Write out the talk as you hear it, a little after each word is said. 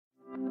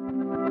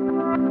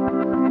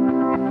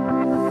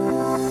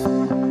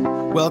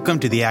Welcome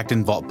to the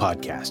Acton Vault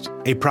Podcast,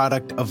 a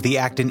product of the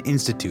Acton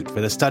Institute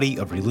for the Study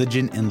of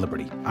Religion and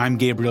Liberty. I'm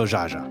Gabriel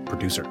Jaja,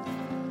 producer.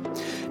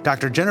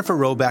 Dr. Jennifer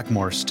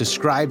Roback-Morse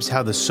describes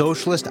how the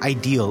socialist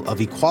ideal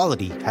of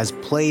equality has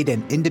played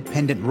an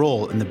independent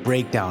role in the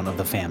breakdown of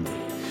the family,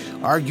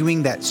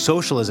 arguing that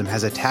socialism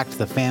has attacked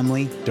the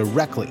family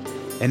directly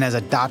and has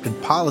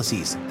adopted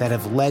policies that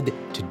have led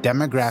to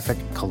demographic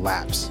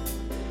collapse.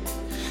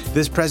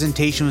 This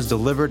presentation was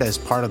delivered as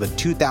part of the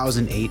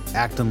 2008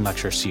 Acton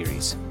Lecture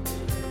Series.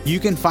 You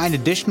can find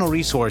additional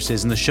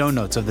resources in the show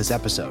notes of this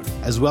episode,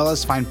 as well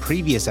as find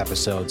previous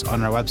episodes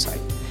on our website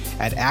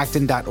at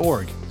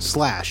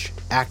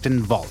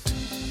acton.org/actonvault.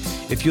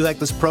 If you like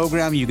this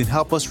program, you can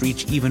help us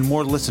reach even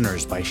more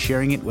listeners by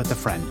sharing it with a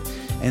friend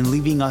and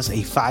leaving us a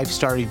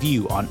 5-star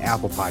review on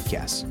Apple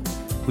Podcasts.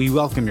 We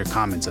welcome your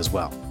comments as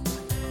well.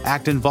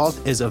 Acton Vault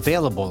is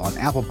available on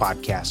Apple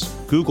Podcasts,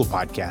 Google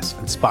Podcasts,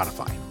 and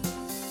Spotify.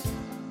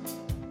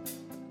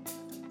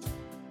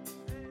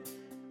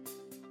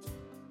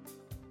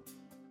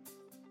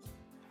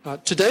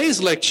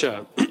 Today's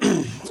lecture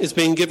is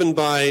being given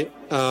by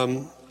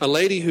a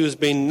lady who has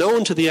been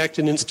known to the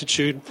Acton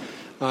Institute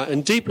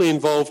and deeply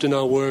involved in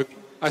our work,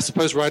 I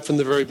suppose, right from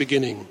the very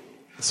beginning.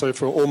 So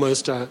for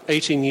almost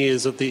 18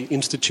 years of the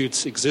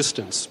Institute's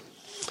existence.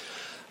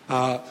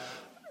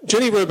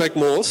 Jenny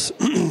Roback-Morse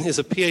is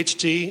a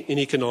PhD in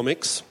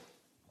economics.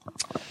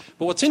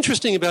 But what's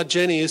interesting about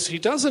Jenny is she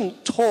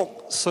doesn't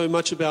talk so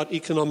much about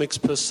economics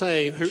per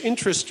se. Her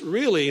interest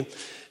really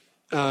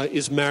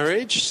is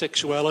marriage,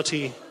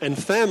 sexuality, and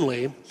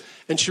family.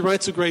 And she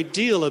writes a great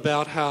deal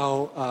about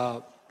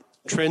how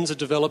trends are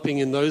developing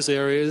in those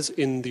areas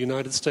in the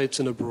United States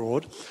and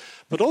abroad,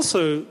 but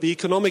also the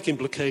economic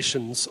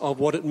implications of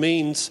what it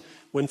means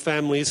when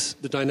families,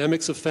 the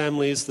dynamics of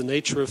families, the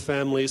nature of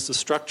families, the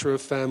structure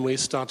of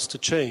families starts to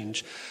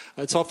change.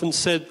 It's often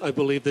said, I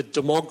believe, that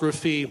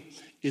demography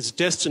is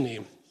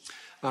destiny.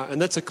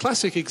 And that's a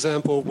classic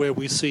example where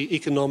we see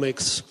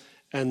economics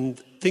and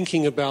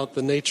thinking about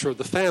the nature of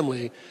the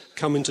family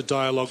come into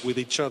dialogue with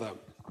each other.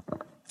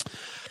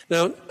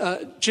 Now,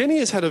 Jenny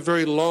has had a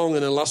very long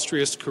and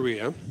illustrious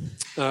career.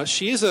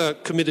 She is a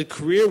committed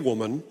career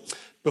woman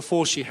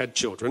before she had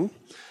children,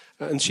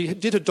 and she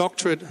did a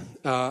doctorate,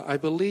 I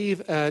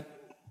believe, at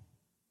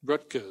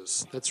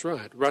Rutgers. That's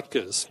right,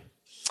 Rutgers.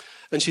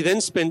 And she then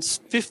spent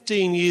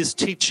 15 years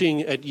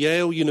teaching at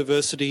Yale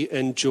University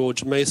and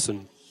George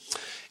Mason.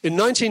 In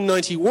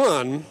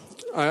 1991,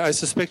 I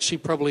suspect she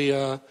probably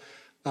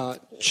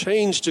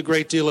changed a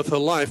great deal of her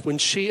life when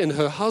she and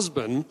her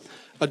husband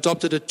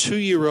adopted a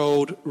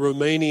 2-year-old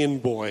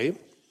Romanian boy,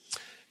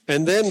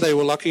 and then they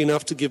were lucky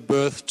enough to give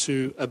birth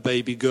to a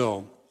baby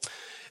girl.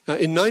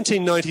 In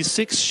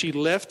 1996, she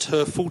left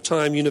her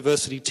full-time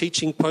university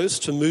teaching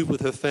post to move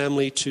with her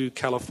family to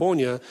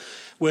California,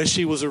 where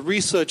she was a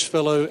research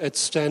fellow at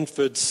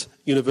Stanford's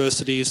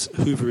University's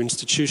Hoover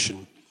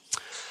Institution.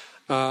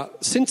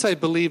 Since, I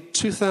believe,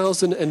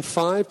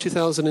 2005,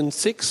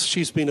 2006,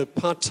 she's been a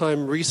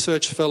part-time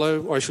research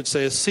fellow, or I should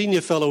say a senior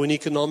fellow in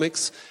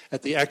economics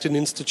at the Acton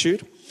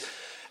Institute.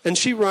 And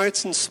she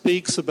writes and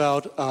speaks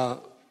about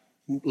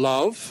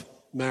love,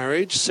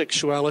 marriage,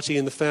 sexuality,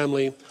 and the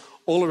family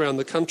all around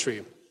the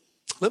country.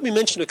 Let me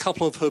mention a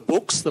couple of her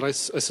books that I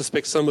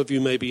suspect some of you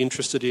may be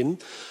interested in.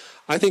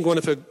 I think one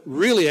of her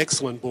really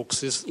excellent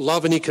books is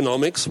Love and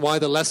Economics, Why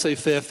the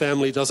Laissez-Faire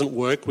Family Doesn't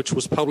Work, which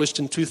was published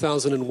in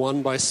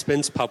 2001 by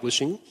Spence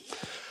Publishing.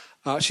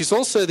 She's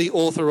also the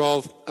author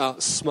of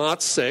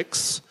Smart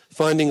Sex,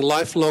 Finding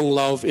Lifelong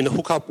Love in a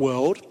Hookup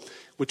World,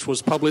 which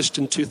was published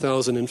in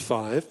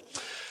 2005.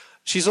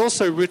 She's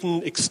also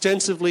written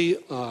extensively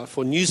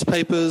for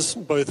newspapers,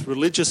 both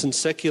religious and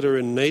secular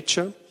in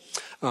nature.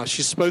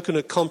 She's spoken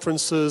at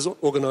conferences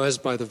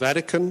organized by the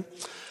Vatican.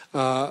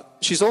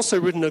 She's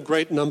also written a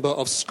great number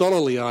of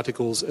scholarly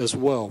articles as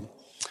well,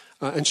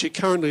 and she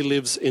currently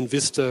lives in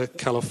Vista,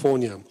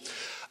 California.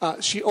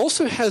 She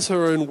also has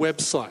her own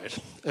website,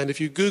 and if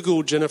you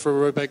Google Jennifer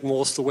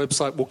Roback-Morse, the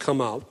website will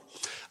come up.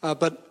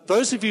 But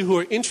those of you who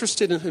are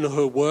interested in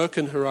her work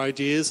and her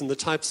ideas and the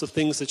types of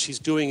things that she's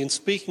doing and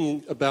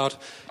speaking about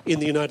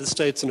in the United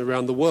States and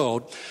around the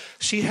world,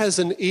 she has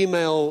an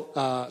email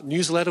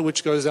newsletter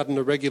which goes out on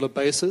a regular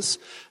basis.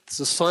 There's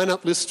a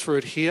sign-up list for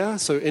it here,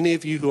 so any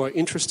of you who are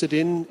interested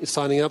in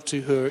signing up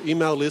to her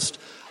email list,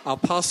 I'll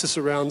pass this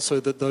around so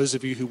that those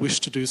of you who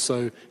wish to do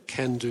so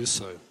can do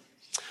so.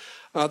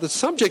 The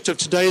subject of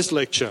today's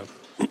lecture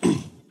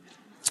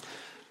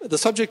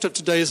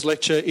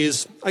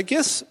is, I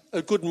guess,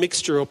 a good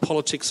mixture of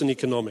politics and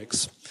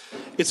economics.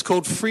 It's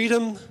called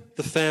Freedom,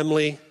 the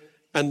Family,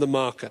 and the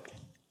Market,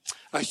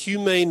 a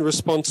humane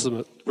response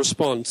to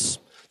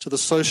the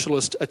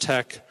socialist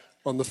attack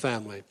on the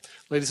family.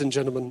 Ladies and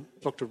gentlemen,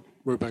 Dr.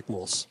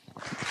 Roback-Morse.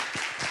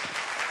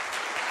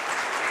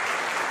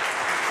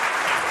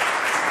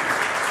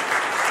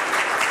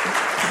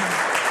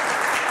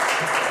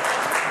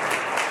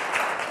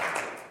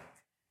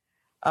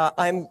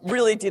 I'm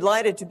really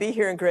delighted to be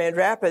here in Grand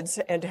Rapids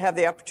and to have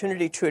the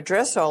opportunity to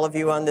address all of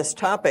you on this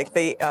topic.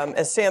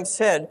 As Sam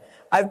said,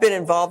 I've been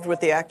involved with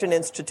the Acton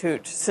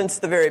Institute since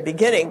the very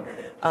beginning.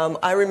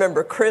 I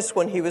remember Chris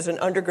when he was an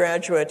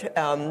undergraduate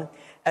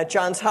at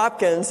Johns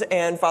Hopkins,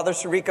 and Father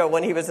Sirico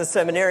when he was a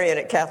seminarian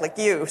at Catholic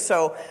U.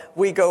 So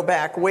we go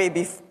back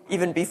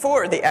even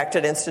before the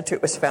Acton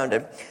Institute was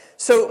founded.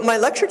 So my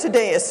lecture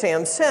today, as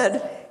Sam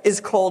said,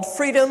 is called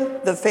Freedom,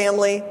 the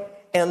Family,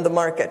 and the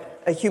Market,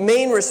 a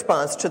humane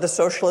response to the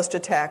socialist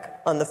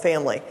attack on the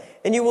family.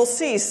 And you will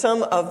see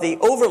some of the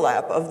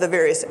overlap of the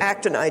various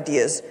Acton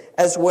ideas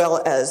as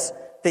well as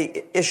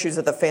the issues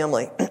of the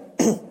family.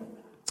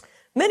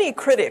 Many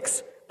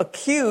critics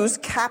accuse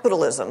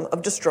capitalism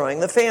of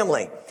destroying the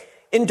family.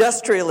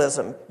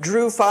 Industrialism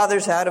drew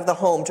fathers out of the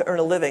home to earn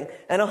a living,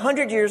 and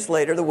 100 years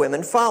later, the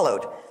women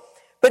followed.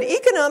 But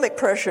economic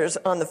pressures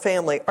on the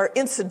family are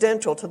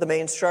incidental to the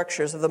main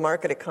structures of the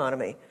market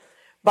economy.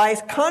 By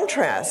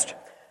contrast,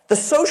 the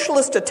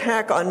socialist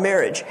attack on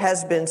marriage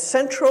has been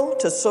central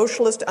to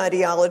socialist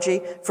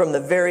ideology from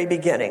the very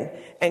beginning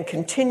and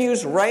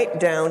continues right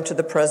down to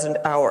the present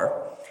hour.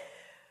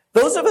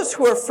 Those of us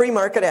who are free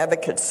market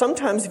advocates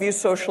sometimes view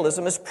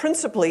socialism as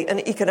principally an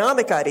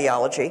economic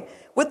ideology,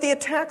 with the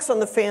attacks on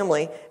the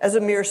family as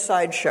a mere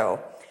sideshow.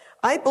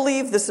 I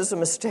believe this is a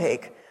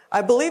mistake.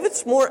 I believe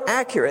it's more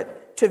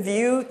accurate to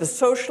view the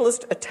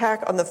socialist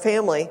attack on the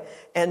family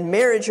and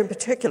marriage in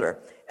particular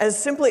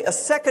as simply a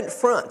second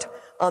front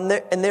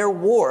in their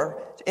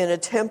war in an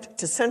attempt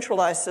to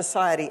centralize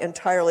society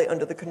entirely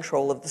under the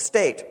control of the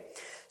state.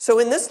 So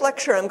in this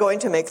lecture, I'm going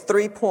to make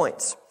 3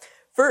 points.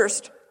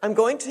 First, I'm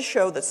going to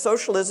show that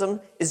socialism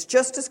is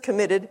just as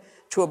committed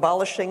to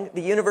abolishing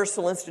the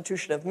universal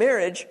institution of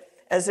marriage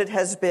as it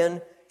has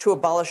been to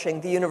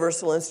abolishing the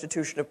universal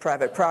institution of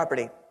private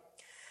property.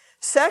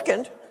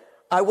 Second,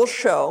 I will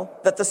show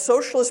that the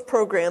socialist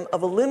program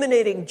of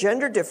eliminating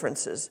gender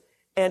differences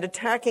and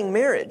attacking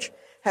marriage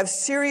have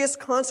serious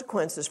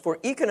consequences for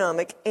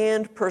economic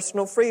and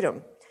personal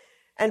freedom.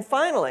 And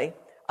finally,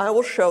 I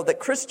will show that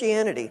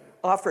Christianity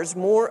offers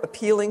more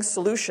appealing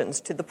solutions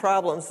to the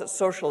problems that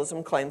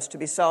socialism claims to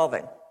be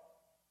solving.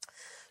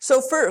 So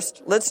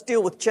first, let's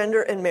deal with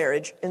gender and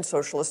marriage in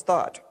socialist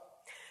thought.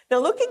 Now,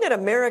 looking at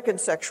American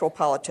sexual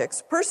politics,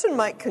 a person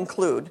might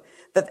conclude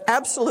that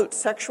absolute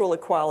sexual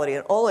equality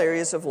in all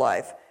areas of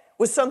life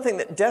was something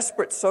that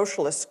desperate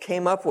socialists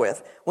came up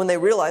with when they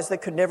realized they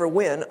could never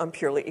win on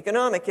purely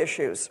economic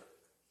issues.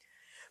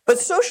 But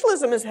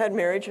socialism has had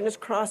marriage in its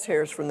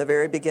crosshairs from the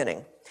very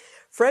beginning.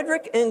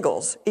 Frederick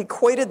Engels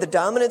equated the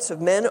dominance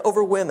of men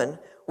over women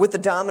with the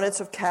dominance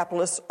of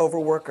capitalists over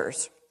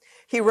workers.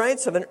 He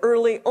writes of an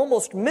early,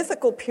 almost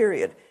mythical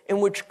period in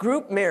which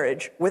group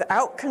marriage,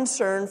 without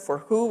concern for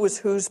who was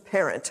whose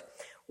parent,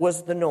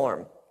 was the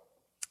norm.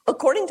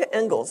 According to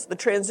Engels, the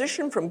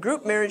transition from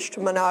group marriage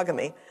to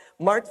monogamy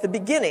marked the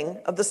beginning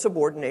of the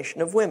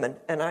subordination of women.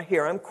 And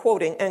here I'm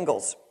quoting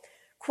Engels.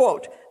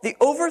 Quote, "The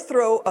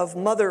overthrow of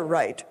mother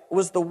right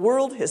was the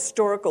world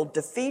historical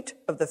defeat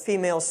of the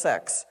female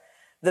sex.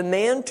 The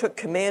man took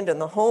command in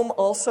the home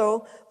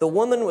also. The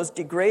woman was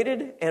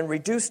degraded and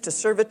reduced to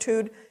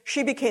servitude.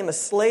 She became a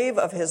slave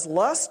of his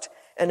lust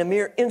and a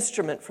mere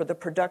instrument for the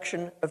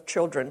production of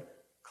children."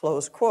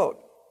 Close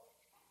quote.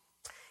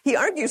 He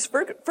argues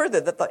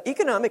further that the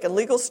economic and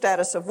legal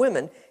status of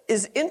women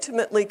is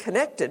intimately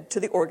connected to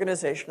the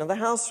organization of the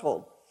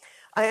household.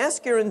 I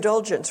ask your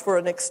indulgence for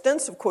an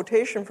extensive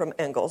quotation from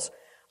Engels.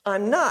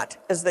 I'm not,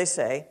 as they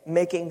say,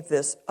 making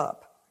this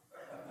up.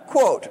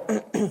 Quote,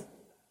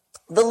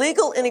 "The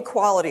legal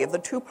inequality of the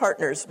two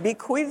partners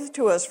bequeathed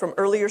to us from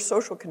earlier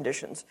social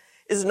conditions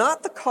is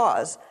not the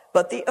cause,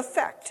 but the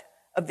effect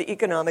of the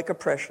economic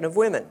oppression of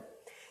women.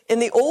 In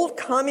the old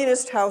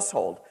communist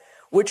household,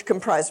 which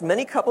comprised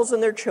many couples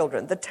and their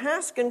children, the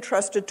task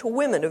entrusted to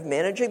women of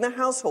managing the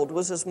household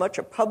was as much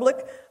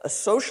a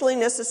socially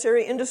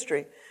necessary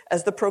industry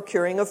as the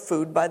procuring of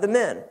food by the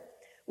men.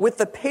 With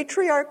the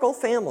patriarchal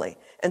family,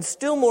 and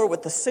still more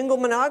with the single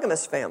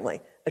monogamous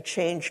family, a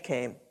change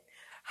came.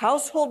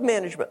 Household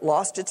management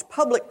lost its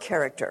public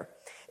character.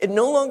 It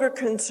no longer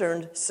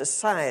concerned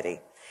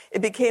society.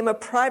 It became a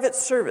private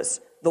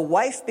service. The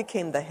wife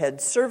became the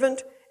head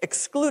servant,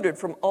 excluded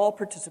from all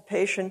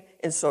participation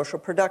in social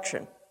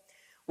production.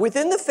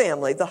 Within the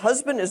family, the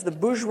husband is the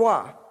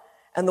bourgeois,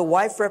 and the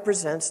wife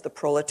represents the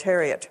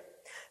proletariat.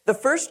 The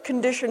first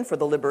condition for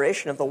the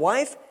liberation of the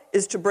wife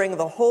is to bring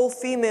the whole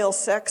female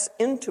sex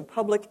into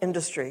public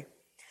industry.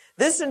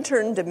 This, in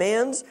turn,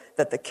 demands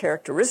that the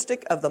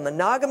characteristic of the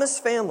monogamous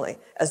family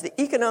as the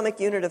economic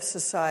unit of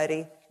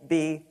society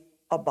be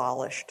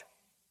abolished."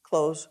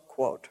 Close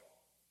quote.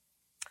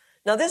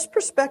 Now, this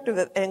perspective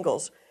of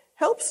Engels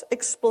helps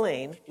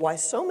explain why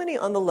so many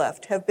on the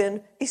left have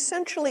been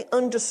essentially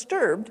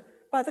undisturbed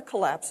by the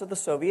collapse of the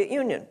Soviet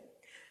Union.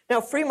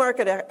 Now, free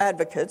market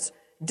advocates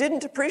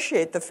didn't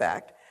appreciate the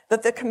fact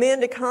that the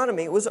command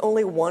economy was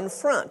only one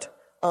front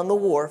on the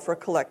war for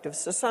collective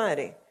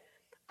society.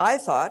 I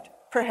thought,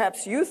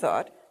 perhaps you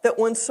thought, that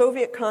when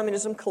Soviet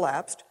communism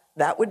collapsed,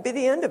 that would be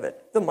the end of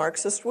it. The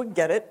Marxists would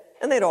get it,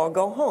 and they'd all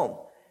go home.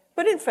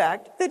 But in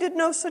fact, they did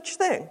no such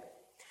thing.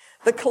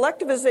 The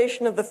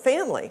collectivization of the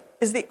family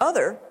is the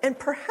other and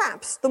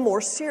perhaps the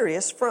more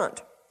serious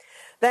front.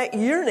 That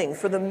yearning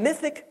for the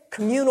mythic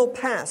communal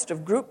past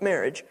of group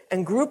marriage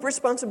and group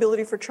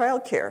responsibility for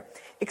childcare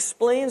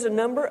explains a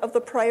number of the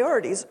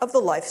priorities of the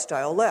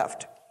lifestyle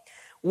left.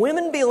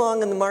 Women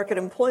belong in the market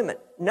employment,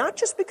 not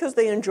just because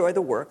they enjoy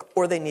the work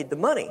or they need the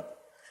money.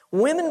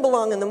 Women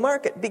belong in the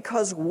market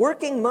because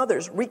working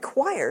mothers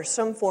require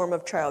some form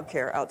of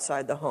childcare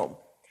outside the home.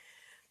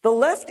 The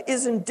left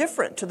is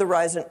indifferent to the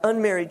rise in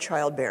unmarried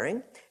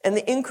childbearing and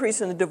the increase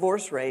in the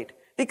divorce rate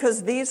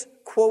because these,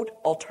 quote,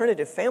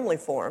 alternative family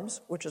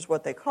forms, which is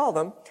what they call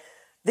them,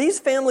 these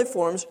family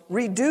forms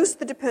reduce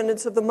the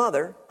dependence of the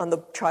mother on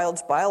the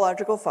child's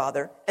biological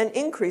father and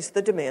increase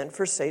the demand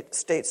for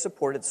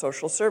state-supported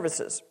social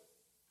services.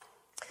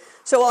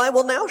 So I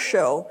will now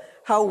show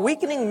how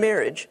weakening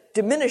marriage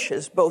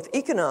diminishes both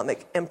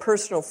economic and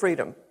personal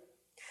freedom.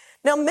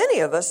 Now, many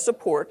of us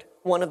support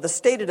one of the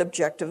stated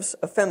objectives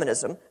of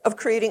feminism of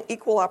creating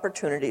equal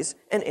opportunities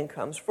and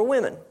incomes for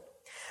women.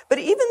 But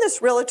even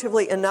this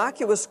relatively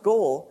innocuous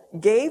goal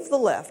gave the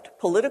left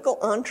political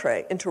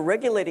entree into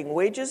regulating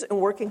wages and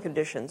working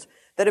conditions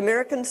that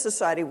American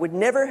society would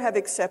never have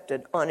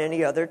accepted on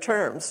any other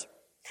terms.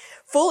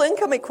 Full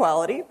income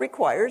equality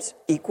requires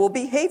equal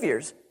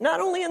behaviors, not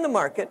only in the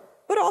market,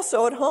 but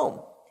also at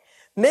home.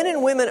 Men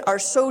and women are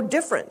so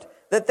different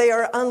that they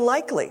are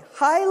unlikely,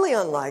 highly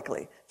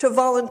unlikely, to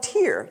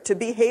volunteer to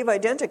behave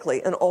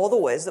identically in all the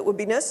ways that would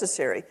be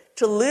necessary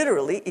to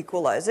literally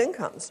equalize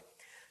incomes.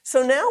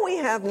 So now we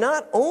have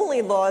not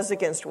only laws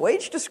against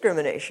wage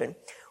discrimination,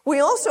 we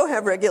also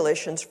have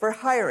regulations for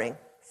hiring,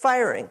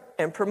 firing,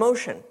 and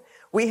promotion.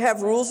 We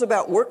have rules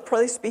about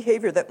workplace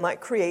behavior that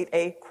might create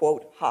a,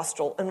 quote,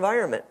 hostile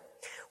environment.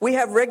 We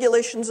have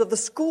regulations of the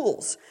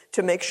schools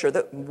to make sure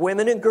that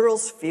women and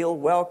girls feel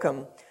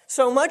welcome.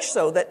 So much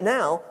so that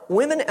now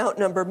women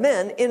outnumber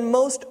men in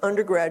most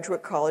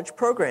undergraduate college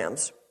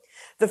programs.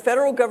 The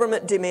federal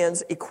government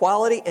demands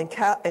equality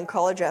in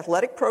college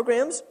athletic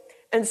programs,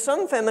 and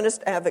some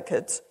feminist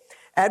advocates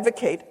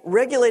advocate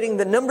regulating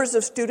the numbers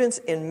of students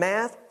in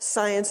math,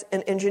 science,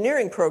 and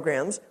engineering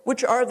programs,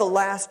 which are the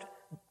last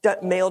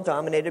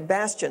male-dominated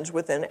bastions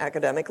within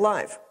academic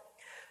life.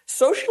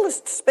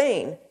 Socialist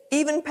Spain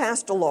even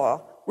passed a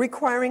law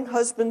requiring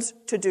husbands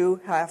to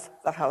do half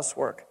the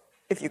housework,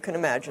 if you can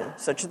imagine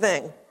such a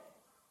thing.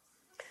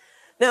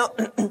 Now,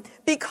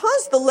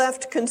 because the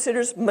left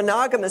considers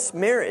monogamous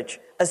marriage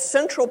a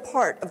central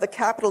part of the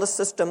capitalist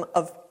system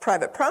of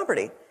private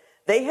property,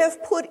 they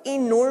have put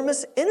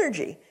enormous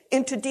energy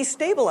into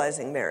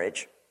destabilizing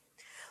marriage.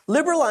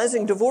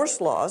 Liberalizing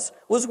divorce laws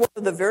was one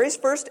of the very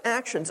first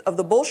actions of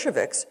the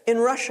Bolsheviks in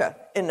Russia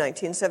in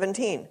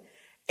 1917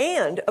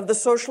 and of the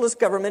socialist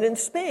government in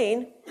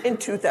Spain in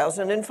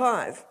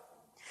 2005.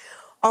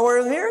 Our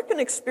American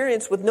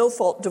experience with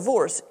no-fault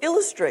divorce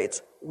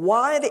illustrates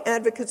why the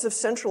advocates of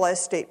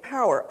centralized state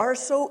power are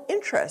so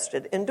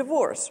interested in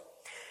divorce.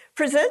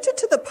 Presented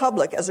to the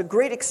public as a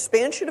great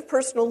expansion of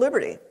personal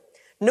liberty,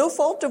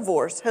 no-fault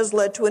divorce has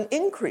led to an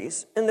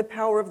increase in the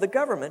power of the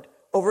government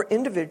over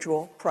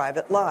individual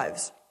private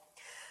lives.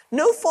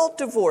 No-fault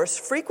divorce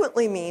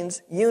frequently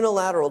means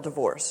unilateral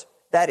divorce.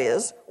 That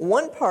is,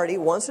 one party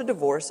wants a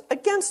divorce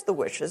against the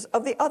wishes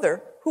of the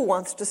other who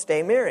wants to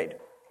stay married.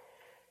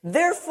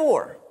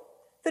 Therefore,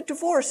 the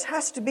divorce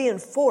has to be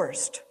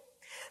enforced.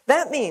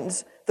 That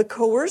means the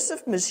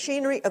coercive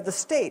machinery of the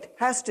state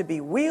has to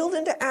be wheeled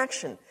into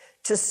action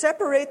to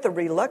separate the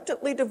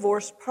reluctantly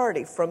divorced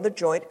party from the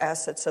joint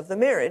assets of the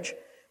marriage,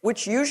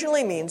 which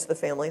usually means the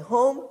family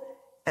home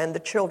and the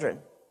children.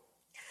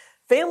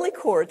 Family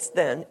courts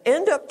then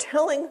end up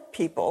telling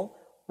people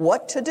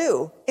what to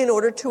do in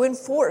order to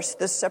enforce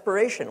this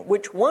separation,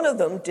 which one of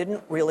them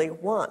didn't really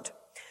want.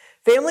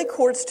 Family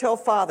courts tell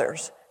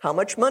fathers how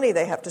much money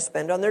they have to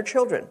spend on their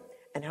children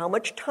and how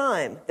much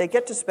time they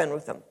get to spend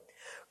with them.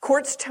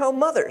 Courts tell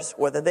mothers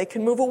whether they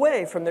can move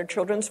away from their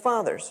children's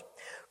fathers.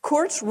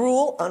 Courts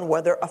rule on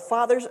whether a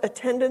father's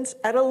attendance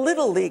at a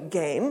Little League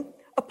game,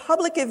 a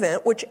public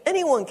event which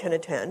anyone can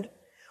attend,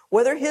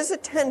 whether his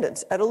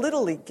attendance at a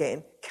Little League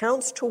game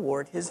counts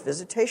toward his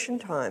visitation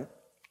time.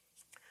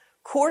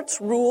 Courts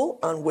rule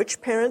on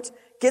which parent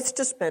gets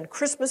to spend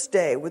Christmas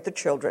Day with the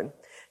children,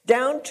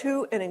 down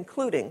to and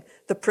including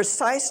the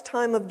precise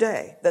time of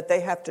day that they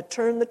have to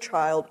turn the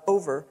child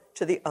over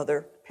to the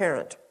other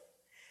parent.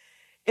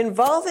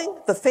 Involving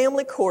the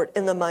family court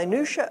in the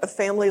minutiae of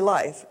family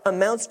life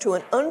amounts to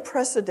an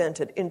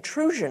unprecedented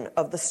intrusion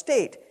of the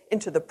state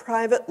into the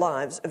private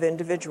lives of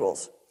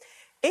individuals.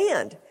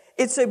 And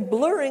it's a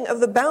blurring of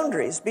the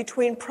boundaries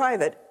between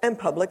private and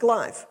public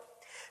life.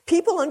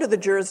 People under the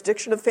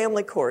jurisdiction of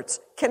family courts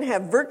can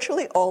have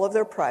virtually all of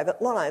their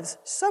private lives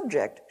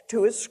subject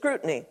to its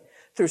scrutiny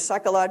through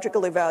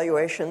psychological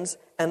evaluations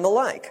and the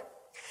like.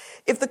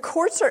 If the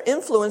courts are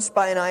influenced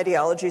by an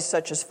ideology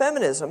such as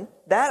feminism,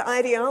 that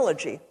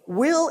ideology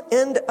will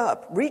end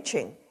up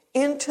reaching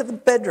into the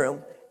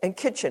bedroom and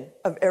kitchen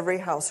of every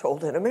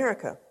household in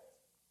America.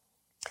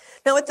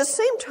 Now, at the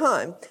same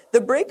time,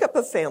 the breakup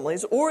of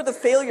families or the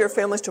failure of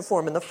families to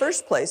form in the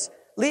first place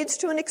leads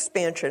to an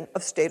expansion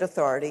of state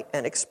authority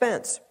and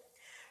expense.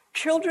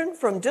 Children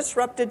from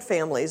disrupted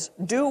families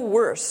do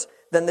worse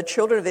than the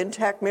children of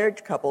intact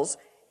marriage couples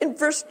in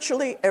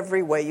virtually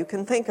every way you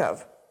can think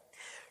of.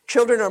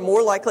 Children are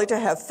more likely to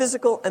have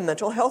physical and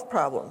mental health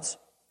problems.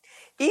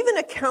 Even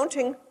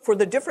accounting for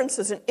the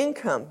differences in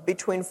income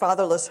between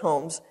fatherless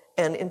homes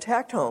and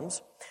intact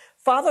homes,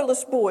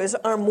 fatherless boys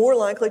are more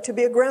likely to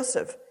be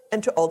aggressive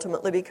and to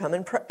ultimately become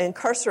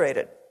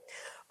incarcerated.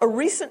 A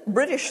recent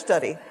British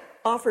study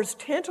offers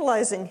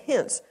tantalizing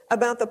hints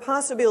about the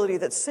possibility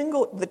that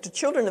the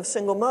children of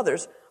single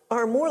mothers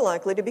are more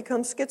likely to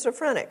become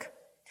schizophrenic.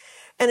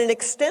 And an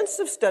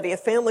extensive study of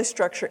family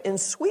structure in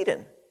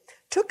Sweden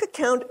took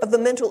account of the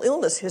mental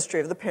illness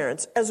history of the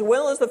parents as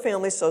well as the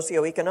family's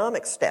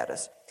socioeconomic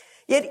status.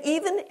 Yet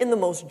even in the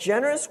most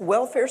generous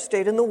welfare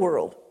state in the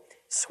world,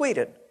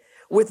 Sweden,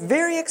 with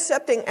very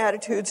accepting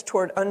attitudes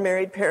toward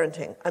unmarried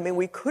parenting, I mean,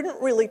 we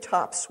couldn't really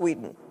top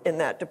Sweden in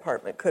that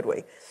department, could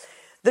we?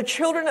 The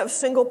children of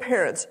single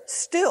parents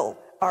still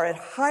are at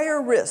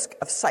higher risk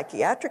of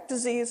psychiatric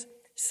disease,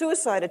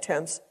 suicide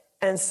attempts,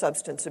 and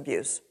substance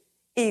abuse,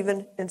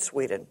 even in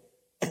Sweden.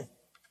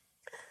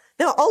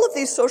 Now, all of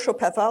these social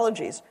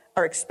pathologies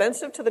are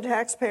expensive to the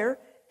taxpayer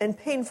and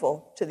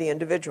painful to the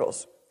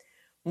individuals.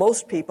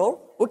 Most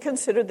people would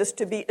consider this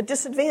to be a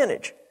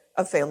disadvantage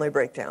of family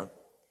breakdown.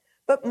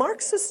 But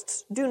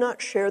Marxists do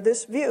not share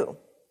this view.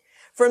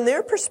 From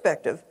their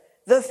perspective,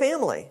 the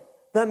family,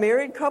 the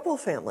married couple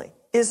family,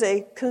 is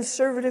a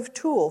conservative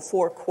tool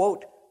for,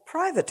 quote,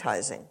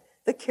 privatizing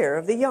the care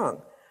of the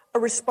young, a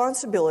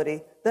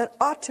responsibility that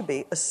ought to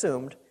be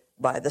assumed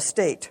by the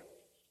state.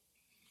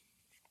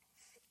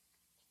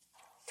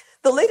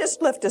 The latest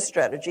leftist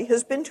strategy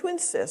has been to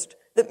insist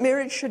that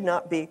marriage should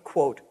not be,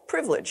 quote,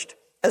 privileged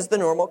as the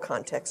normal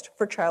context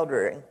for child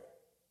rearing.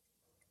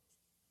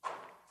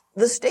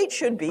 The state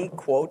should be,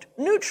 quote,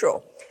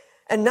 neutral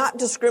and not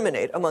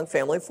discriminate among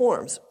family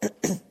forms.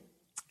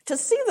 To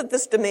see that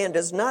this demand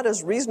is not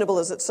as reasonable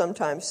as it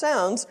sometimes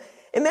sounds,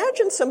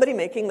 imagine somebody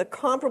making the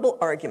comparable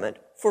argument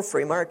for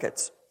free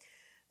markets.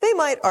 They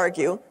might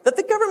argue that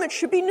the government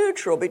should be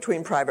neutral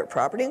between private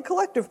property and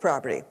collective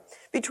property,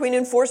 between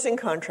enforcing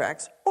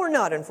contracts or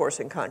not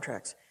enforcing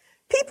contracts.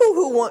 People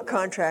who want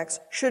contracts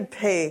should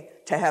pay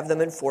to have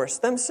them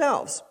enforced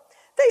themselves.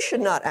 They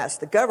should not ask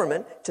the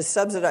government to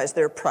subsidize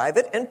their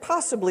private and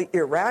possibly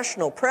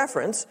irrational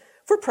preference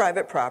for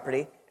private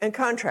property and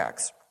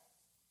contracts.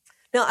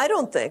 Now, I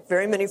don't think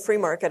very many free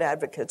market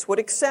advocates would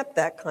accept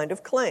that kind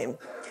of claim,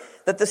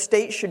 that the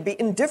state should be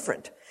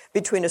indifferent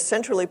between a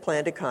centrally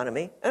planned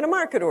economy and a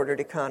market-ordered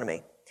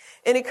economy.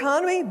 An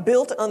economy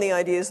built on the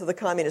ideas of the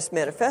Communist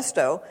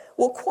Manifesto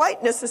will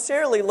quite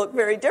necessarily look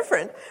very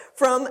different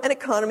from an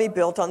economy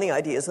built on the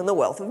ideas and the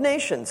wealth of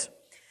nations.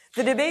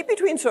 The debate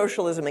between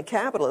socialism and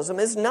capitalism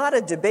is not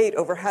a debate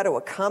over how to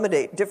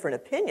accommodate different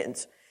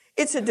opinions.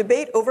 It's a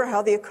debate over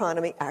how the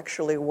economy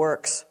actually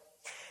works.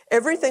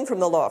 Everything from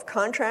the law of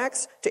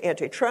contracts to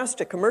antitrust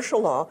to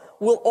commercial law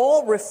will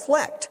all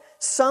reflect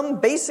some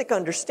basic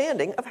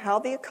understanding of how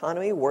the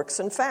economy works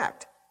in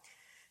fact.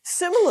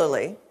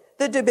 Similarly,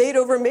 the debate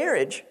over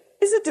marriage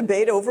is a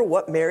debate over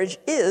what marriage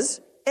is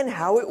and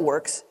how it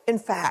works in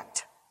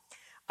fact.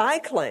 I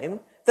claim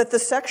that the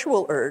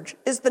sexual urge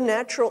is the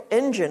natural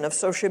engine of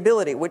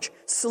sociability, which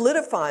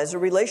solidifies a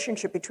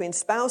relationship between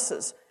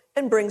spouses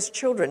and brings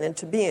children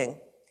into being.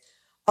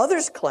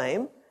 Others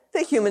claim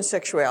that human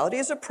sexuality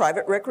is a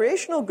private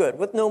recreational good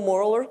with no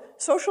moral or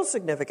social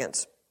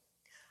significance.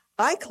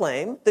 I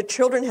claim that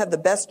children have the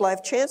best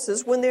life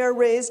chances when they are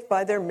raised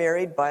by their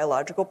married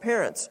biological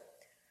parents.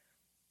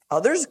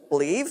 Others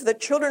believe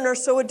that children are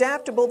so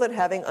adaptable that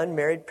having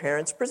unmarried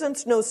parents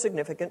presents no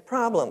significant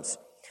problems.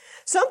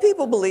 Some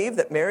people believe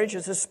that marriage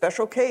is a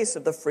special case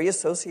of the free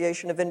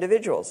association of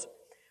individuals.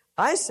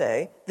 I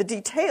say the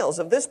details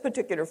of this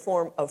particular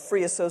form of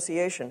free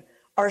association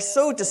are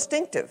so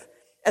distinctive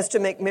as to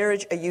make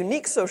marriage a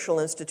unique social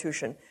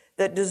institution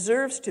that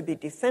deserves to be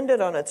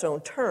defended on its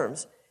own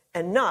terms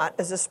and not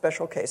as a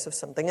special case of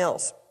something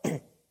else.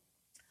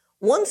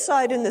 One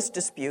side in this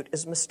dispute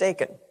is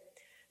mistaken.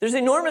 There's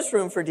enormous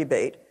room for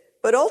debate,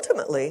 but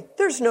ultimately,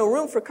 there's no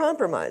room for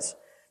compromise.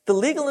 The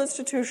legal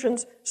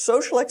institutions,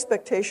 social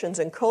expectations,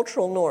 and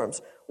cultural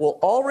norms will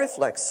all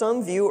reflect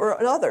some view or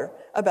another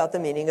about the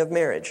meaning of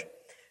marriage.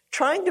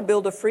 Trying to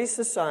build a free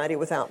society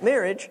without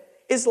marriage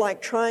is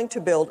like trying to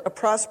build a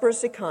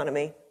prosperous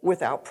economy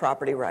without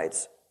property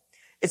rights.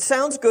 It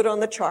sounds good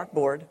on the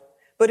chalkboard,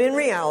 but in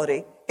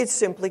reality, it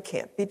simply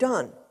can't be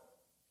done.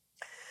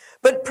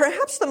 But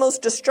perhaps the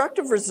most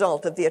destructive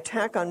result of the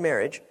attack on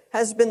marriage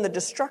has been the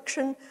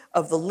destruction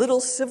of the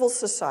little civil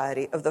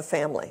society of the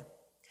family.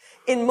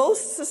 In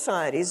most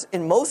societies,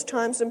 in most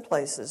times and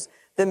places,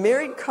 the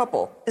married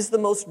couple is the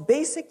most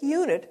basic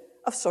unit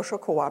of social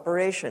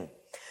cooperation.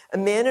 A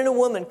man and a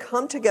woman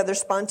come together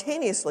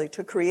spontaneously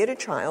to create a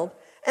child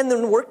and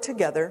then work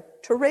together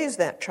to raise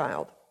that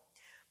child.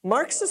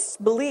 Marxists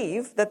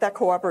believe that that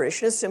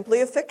cooperation is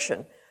simply a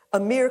fiction, a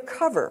mere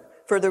cover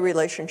for the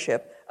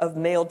relationship of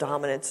male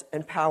dominance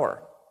and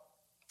power.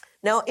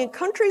 Now, in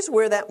countries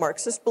where that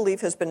Marxist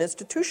belief has been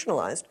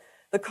institutionalized,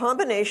 the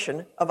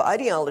combination of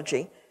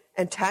ideology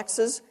and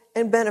taxes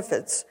and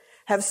benefits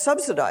have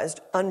subsidized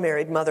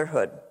unmarried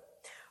motherhood.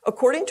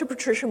 According to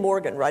Patricia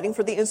Morgan, writing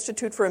for the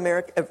Institute for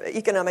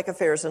Economic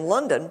Affairs in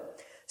London,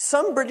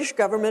 some British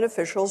government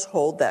officials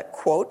hold that,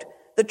 quote,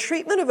 the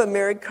treatment of a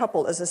married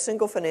couple as a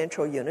single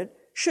financial unit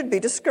should be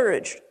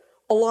discouraged,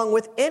 along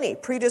with any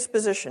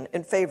predisposition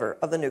in favor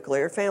of the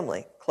nuclear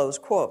family, close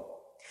quote.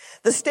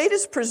 The state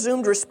is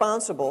presumed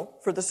responsible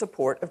for the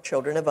support of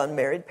children of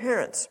unmarried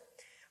parents.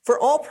 For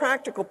all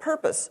practical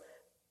purposes,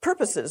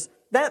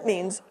 that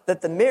means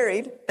that the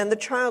married and the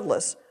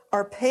childless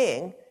are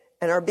paying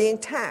and are being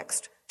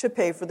taxed to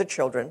pay for the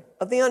children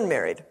of the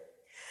unmarried.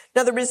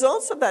 Now, the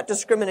results of that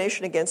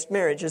discrimination against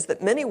marriage is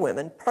that many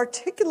women,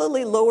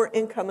 particularly lower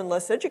income and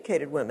less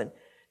educated women,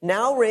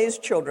 now raise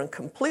children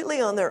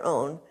completely on their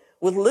own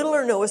with little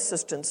or no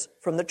assistance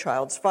from the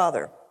child's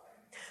father.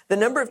 The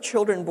number of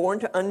children born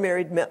to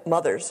unmarried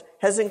mothers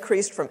has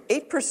increased from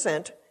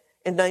 8%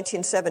 in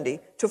 1970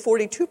 to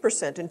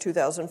 42% in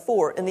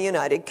 2004 in the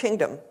United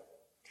Kingdom.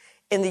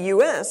 In the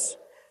U.S.,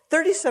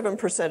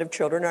 37% of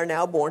children are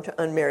now born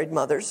to unmarried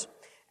mothers,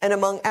 and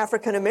among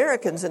African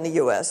Americans in the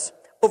U.S.,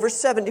 over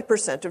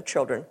 70% of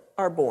children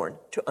are born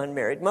to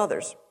unmarried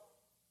mothers.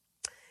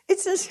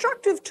 It's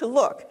instructive to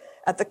look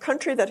at the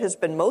country that has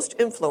been most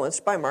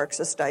influenced by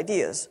Marxist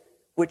ideas,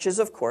 which is,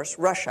 of course,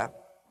 Russia.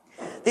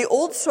 The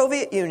old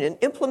Soviet Union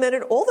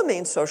implemented all the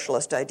main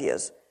socialist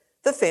ideas.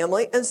 The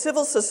family and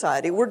civil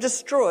society were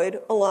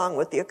destroyed along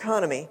with the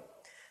economy.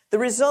 The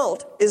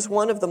result is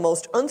one of the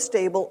most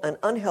unstable and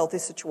unhealthy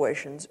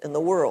situations in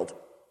the world.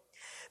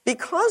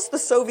 Because the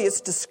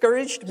Soviets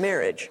discouraged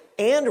marriage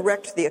and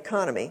wrecked the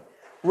economy,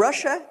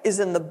 Russia is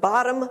in the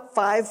bottom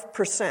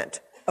 5%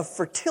 of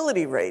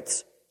fertility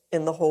rates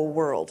in the whole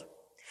world.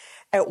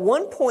 At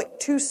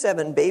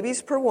 1.27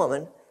 babies per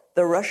woman,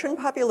 the Russian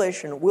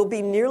population will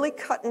be nearly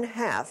cut in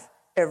half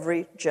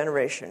every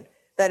generation.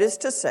 That is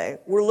to say,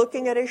 we're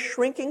looking at a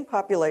shrinking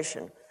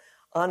population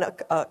on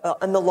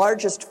the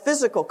largest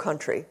physical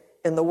country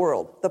in the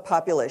world. The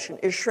population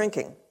is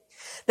shrinking.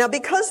 Now,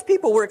 because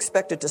people were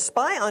expected to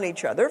spy on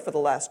each other for the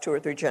last 2 or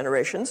 3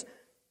 generations,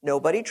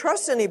 nobody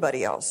trusts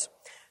anybody else.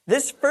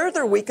 This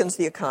further weakens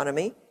the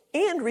economy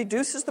and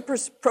reduces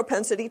the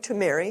propensity to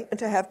marry and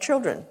to have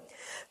children.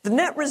 The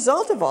net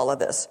result of all of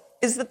this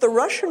is that the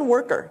Russian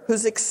worker,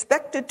 who's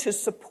expected to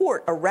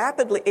support a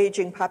rapidly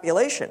aging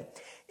population,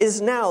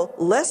 is now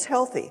less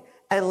healthy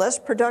and less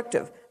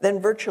productive than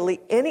virtually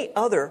any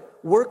other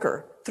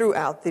worker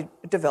throughout the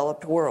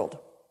developed world.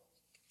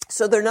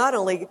 So they're not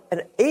only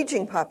an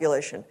aging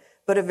population,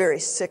 but a very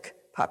sick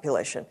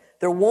population.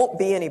 There won't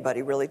be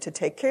anybody really to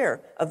take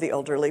care of the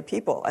elderly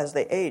people as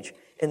they age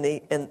in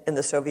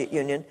the Soviet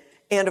Union.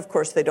 And of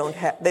course, they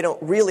don't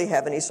really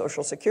have any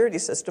social security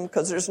system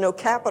because there's no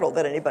capital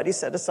that anybody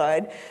set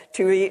aside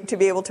to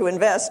be able to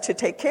invest to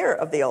take care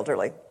of the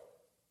elderly.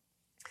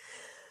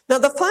 Now,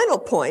 the final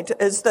point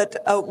is that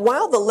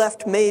while the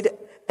left made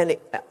an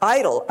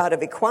idol out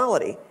of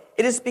equality,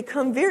 it has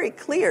become very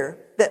clear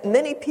that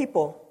many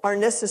people are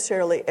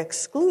necessarily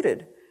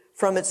excluded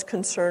from its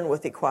concern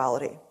with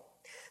equality.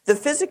 The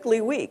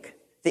physically weak,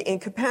 the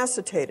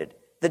incapacitated,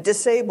 the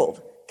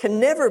disabled can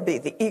never be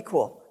the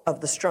equal of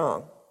the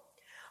strong.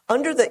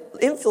 Under the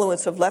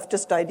influence of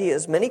leftist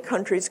ideas, many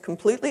countries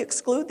completely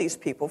exclude these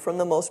people from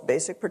the most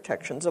basic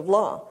protections of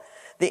law.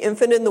 The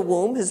infant in the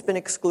womb has been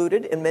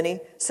excluded in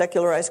many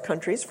secularized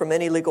countries from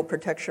any legal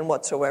protection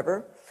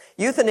whatsoever.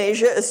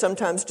 Euthanasia is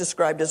sometimes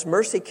described as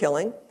mercy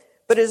killing,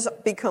 but it has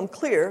become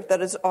clear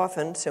that it's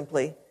often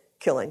simply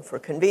killing for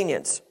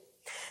convenience.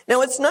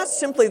 Now, it's not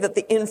simply that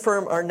the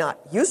infirm are not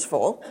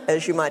useful,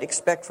 as you might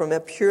expect from a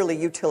purely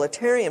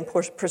utilitarian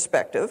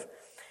perspective.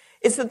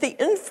 It's that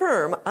the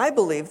infirm, I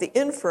believe,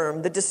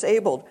 the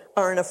disabled,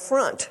 are an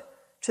affront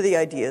to the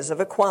ideas of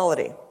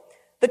equality.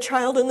 The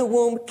child in the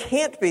womb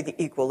can't be the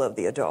equal of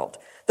the adult.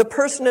 The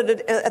person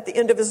at the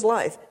end of his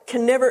life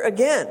can never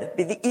again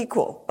be the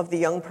equal of the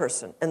young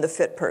person and the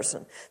fit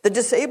person. The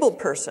disabled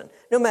person,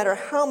 no matter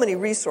how many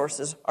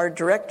resources are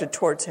directed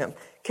towards him,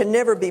 can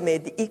never be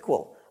made the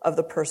equal of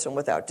the person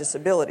without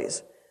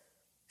disabilities.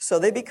 So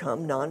they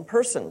become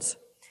non-persons.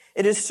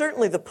 It is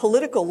certainly the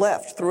political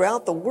left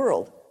throughout the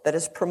world that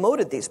has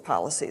promoted these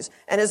policies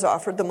and has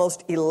offered the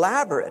most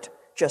elaborate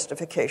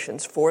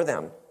justifications for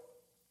them.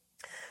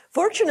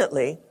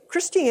 Fortunately,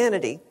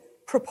 Christianity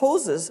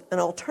proposes an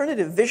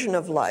alternative vision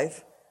of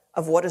life,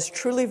 of what is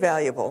truly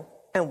valuable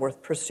and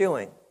worth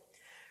pursuing.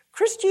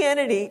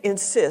 Christianity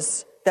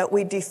insists that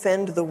we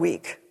defend the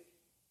weak,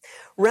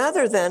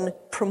 rather than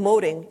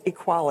promoting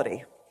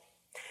equality.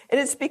 And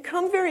it's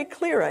become very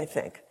clear, I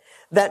think,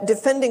 that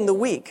defending the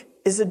weak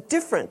is a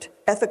different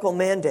ethical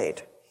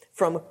mandate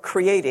from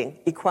creating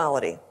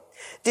equality.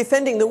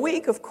 Defending the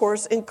weak, of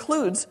course,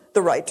 includes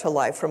the right to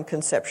life from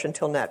conception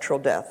till natural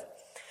death.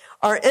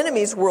 Our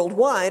enemies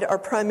worldwide are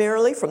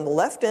primarily from the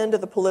left end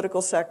of the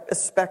political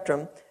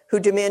spectrum who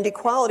demand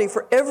equality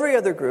for every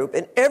other group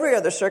in every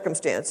other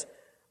circumstance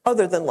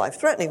other than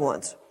life-threatening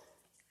ones.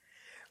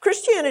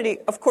 Christianity,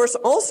 of course,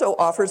 also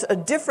offers a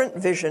different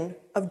vision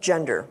of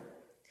gender.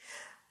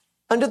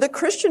 Under the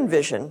Christian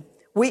vision,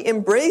 we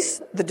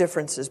embrace the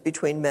differences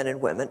between men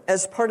and women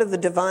as part of the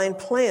divine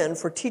plan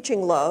for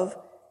teaching love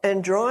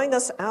and drawing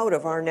us out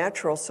of our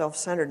natural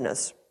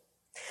self-centeredness.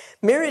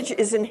 Marriage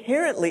is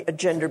inherently a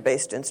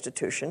gender-based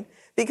institution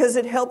because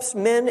it helps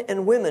men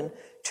and women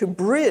to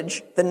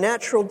bridge the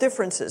natural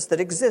differences that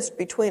exist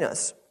between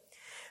us.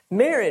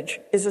 Marriage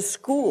is a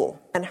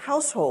school and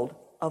household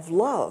of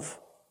love.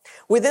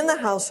 Within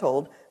the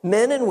household,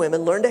 men and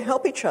women learn to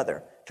help each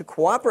other, to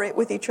cooperate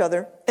with each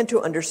other, and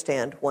to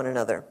understand one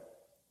another.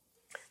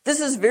 This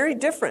is very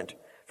different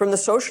from the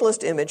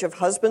socialist image of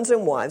husbands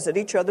and wives at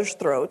each other's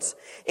throats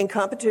in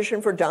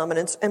competition for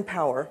dominance and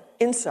power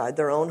inside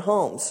their own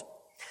homes.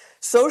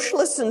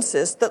 Socialists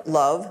insist that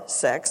love,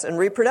 sex, and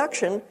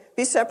reproduction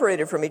be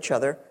separated from each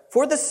other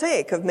for the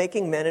sake of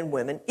making men and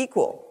women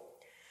equal.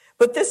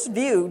 But this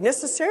view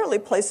necessarily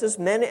places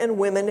men and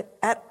women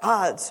at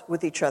odds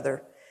with each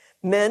other.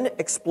 Men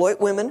exploit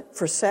women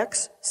for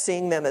sex,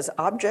 seeing them as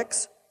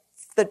objects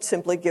that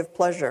simply give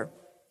pleasure.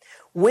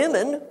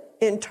 Women,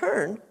 in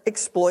turn,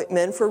 exploit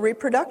men for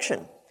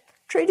reproduction,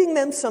 treating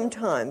them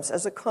sometimes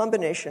as a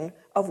combination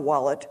of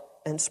wallet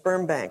and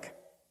sperm bank.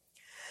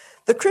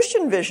 The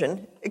Christian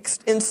vision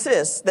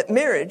insists that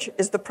marriage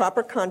is the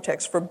proper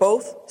context for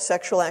both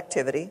sexual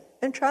activity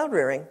and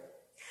child-rearing.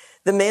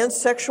 The man's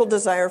sexual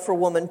desire for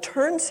woman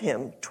turns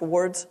him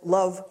towards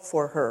love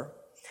for her.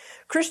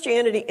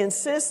 Christianity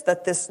insists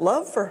that this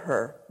love for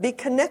her be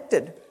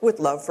connected with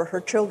love for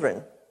her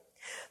children.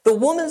 The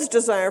woman's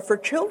desire for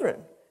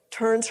children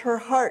turns her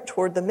heart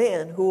toward the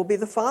man who will be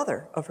the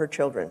father of her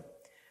children.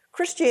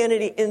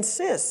 Christianity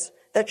insists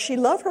that she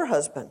love her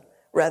husband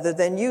rather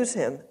than use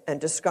him and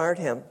discard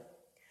him.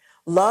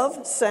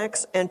 Love,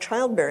 sex, and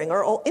childbearing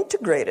are all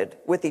integrated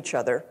with each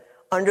other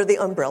under the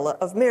umbrella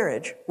of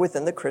marriage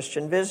within the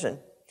Christian vision.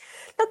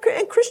 Now,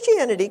 and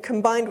Christianity,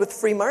 combined with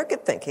free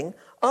market thinking,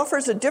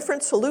 offers a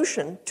different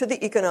solution to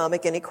the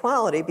economic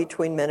inequality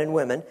between men and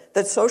women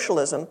that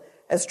socialism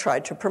has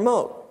tried to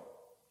promote.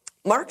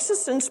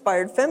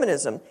 Marxist-inspired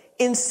feminism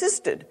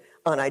insisted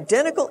on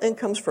identical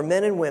incomes for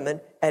men and women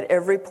at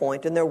every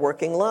point in their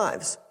working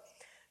lives.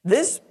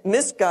 This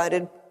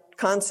misguided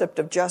concept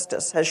of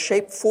justice has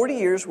shaped 40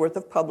 years' worth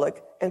of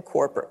public and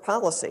corporate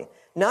policy,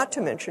 not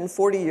to mention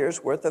 40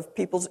 years' worth of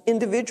people's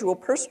individual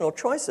personal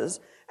choices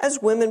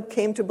as women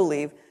came to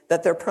believe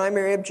that their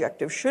primary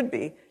objective should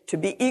be to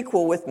be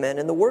equal with men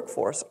in the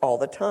workforce all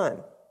the time.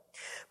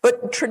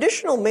 But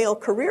traditional male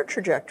career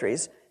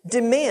trajectories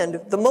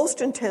demand the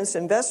most intense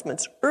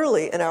investments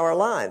early in our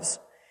lives.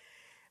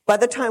 By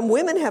the time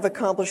women have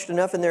accomplished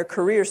enough in their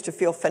careers to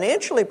feel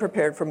financially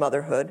prepared for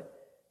motherhood,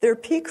 their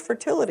peak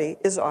fertility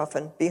is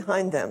often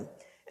behind them.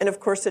 And of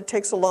course, it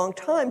takes a long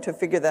time to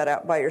figure that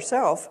out by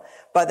yourself.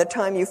 By the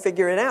time you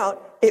figure it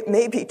out, it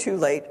may be too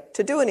late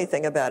to do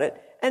anything about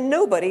it. And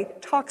nobody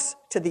talks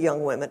to the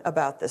young women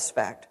about this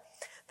fact,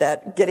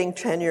 that getting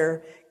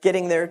tenure,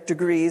 getting their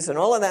degrees, and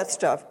all of that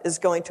stuff is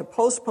going to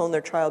postpone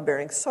their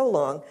childbearing so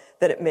long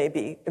that it may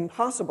be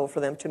impossible for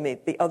them to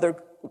meet the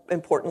other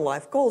important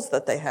life goals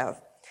that they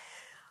have.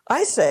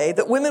 I say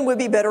that women would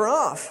be better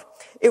off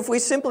if we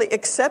simply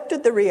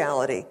accepted the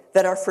reality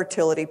that our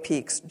fertility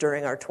peaks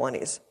during our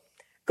 20s.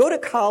 Go to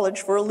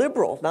college for a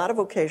liberal, not a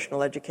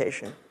vocational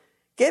education.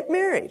 Get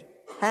married.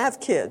 Have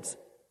kids.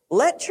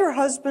 Let your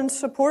husband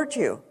support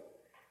you.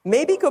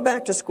 Maybe go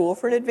back to school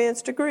for an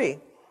advanced degree.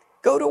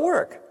 Go to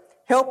work.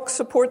 Help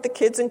support the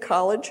kids in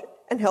college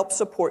and help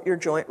support your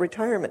joint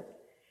retirement.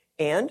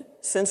 And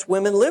since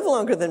women live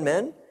longer than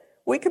men,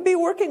 we could be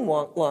working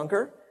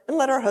longer and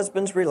let our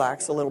husbands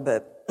relax a little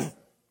bit.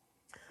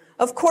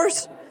 Of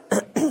course,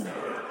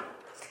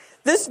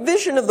 this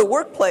vision of the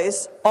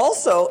workplace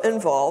also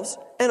involves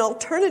an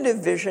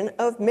alternative vision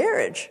of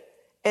marriage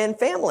and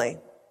family.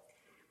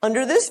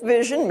 Under this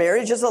vision,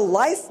 marriage is a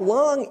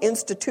lifelong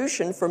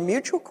institution for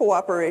mutual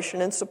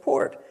cooperation and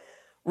support,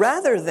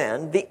 rather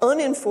than the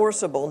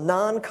unenforceable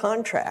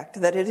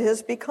non-contract that it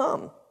has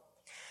become.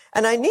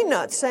 And I need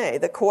not say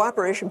that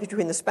cooperation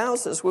between the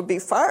spouses would be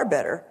far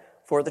better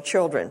for the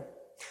children.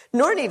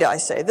 Nor need I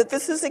say that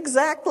this is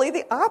exactly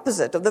the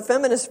opposite of the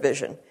feminist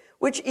vision,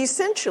 which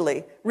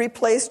essentially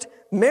replaced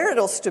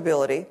marital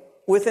stability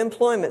with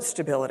employment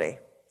stability.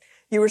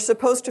 You were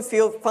supposed to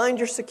find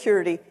your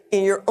security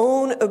in your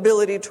own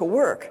ability to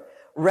work,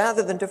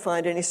 rather than to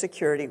find any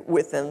security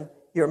within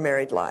your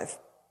married life.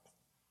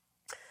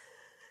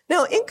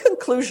 Now, in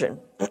conclusion,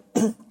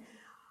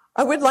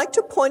 I would like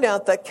to point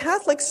out that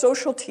Catholic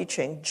social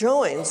teaching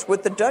joins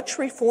with the Dutch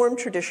Reformed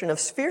tradition of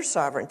sphere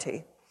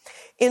sovereignty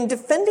in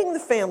defending the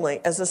family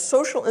as a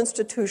social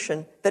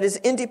institution that is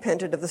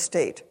independent of the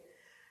state.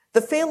 The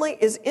family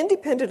is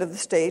independent of the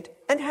state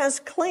and has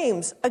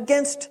claims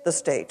against the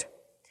state.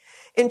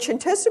 In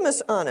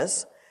Centesimus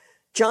Annus,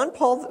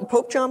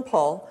 Pope John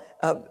Paul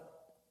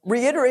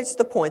reiterates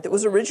the point that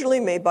was originally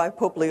made by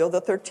Pope Leo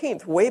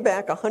XIII way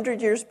back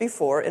 100 years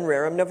before in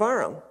Rerum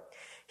Novarum.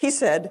 He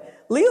said,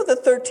 Leo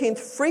XIII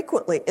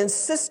frequently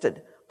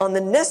insisted on the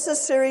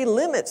necessary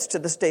limits to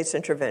the state's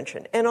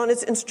intervention and on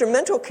its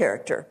instrumental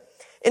character,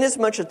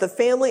 inasmuch as the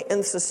family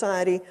and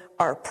society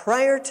are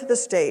prior to the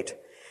state,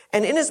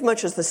 and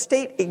inasmuch as the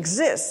state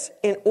exists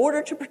in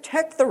order to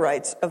protect the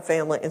rights of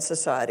family and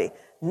society,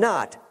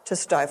 not to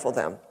stifle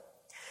them.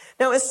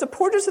 Now, as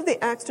supporters of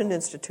the Acton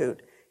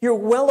Institute, you're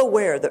well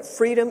aware that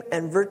freedom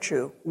and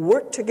virtue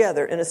work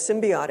together in a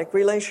symbiotic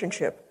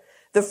relationship.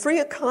 The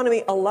free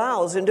economy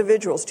allows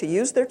individuals to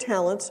use their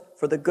talents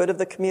for the good of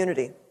the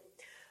community.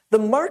 The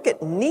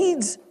market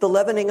needs the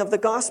leavening of the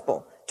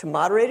gospel to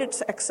moderate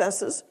its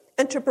excesses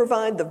and to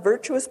provide the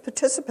virtuous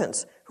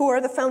participants who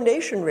are the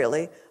foundation,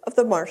 really, of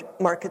the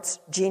market's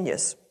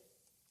genius.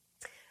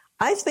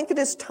 I think it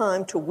is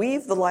time to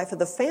weave the life of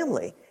the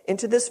family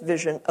into this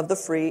vision of the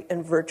free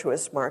and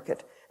virtuous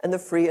market and the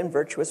free and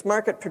virtuous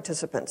market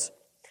participants.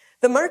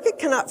 The market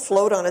cannot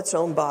float on its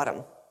own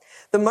bottom.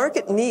 The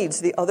market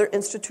needs the other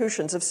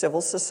institutions of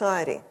civil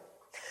society.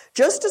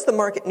 Just as the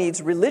market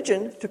needs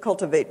religion to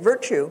cultivate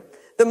virtue,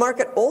 the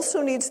market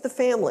also needs the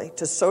family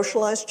to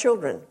socialize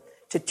children,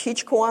 to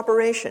teach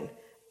cooperation,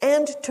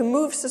 and to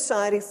move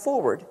society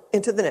forward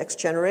into the next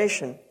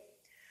generation.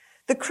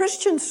 The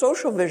Christian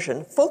social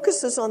vision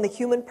focuses on the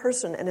human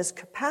person and his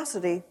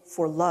capacity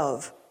for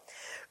love.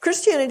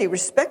 Christianity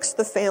respects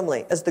the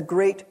family as the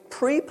great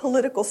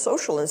pre-political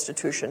social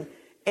institution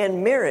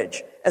and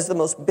marriage as the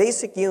most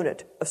basic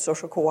unit of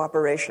social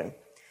cooperation.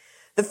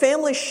 The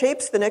family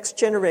shapes the next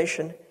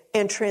generation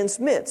and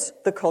transmits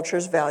the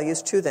culture's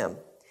values to them.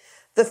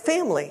 The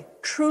family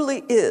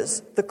truly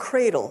is the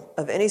cradle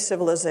of any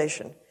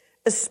civilization,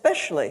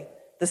 especially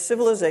the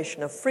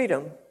civilization of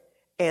freedom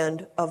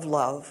and of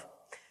love.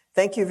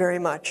 Thank you very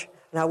much,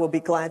 and I will be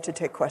glad to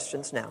take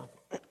questions now.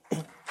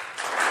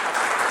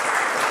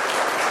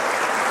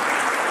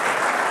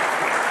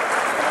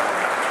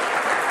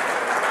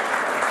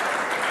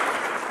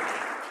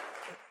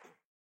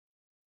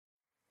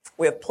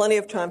 We have plenty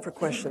of time for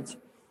questions,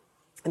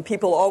 and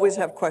people always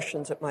have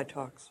questions at my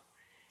talks.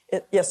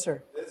 Yes,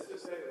 sir.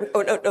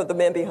 Oh, no, the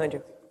man behind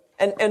you.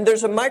 And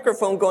there's a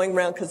microphone going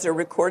around because they're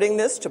recording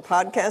this to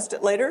podcast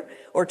it later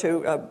or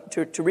to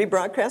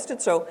rebroadcast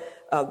it. So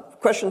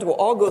questions will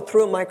all go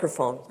through a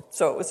microphone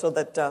so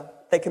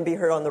that they can be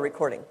heard on the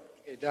recording.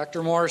 Okay,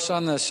 Dr. Morse,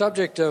 on the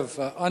subject of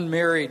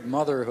unmarried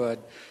motherhood,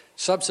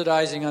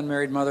 subsidizing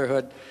unmarried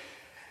motherhood,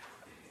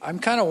 I'm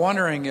kind of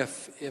wondering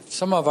if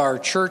some of our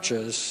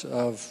churches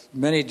of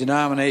many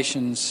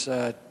denominations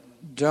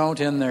don't,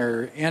 in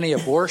their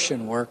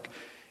anti-abortion work,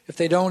 if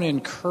they don't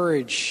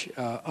encourage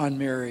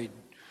unmarried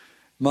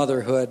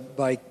motherhood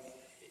by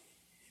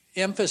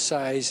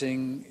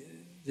emphasizing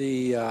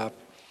the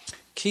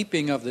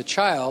keeping of the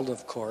child,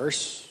 of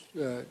course,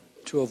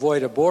 to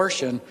avoid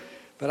abortion.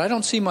 But I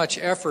don't see much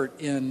effort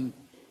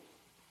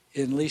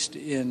at least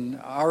in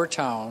our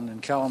town, in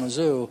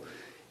Kalamazoo,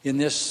 in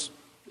this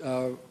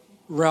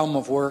realm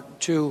of work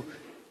to,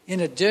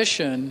 in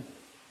addition,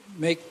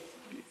 make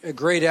a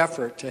great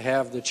effort to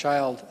have the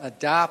child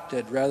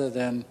adopted rather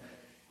than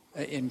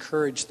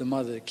encourage the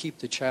mother to keep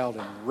the child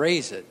and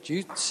raise it. Do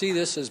you see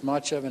this as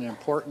much of an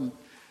important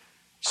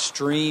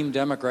stream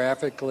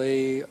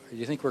demographically? Do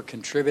you think we're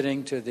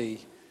contributing to the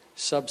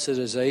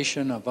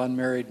subsidization of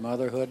unmarried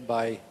motherhood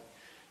by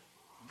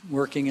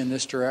working in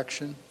this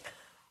direction?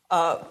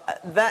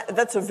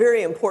 That's a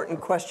very important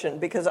question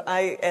because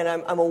I'm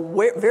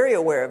very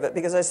aware of it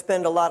because I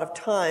spend a lot of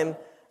time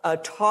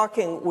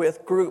talking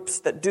with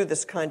groups that do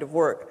this kind of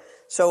work.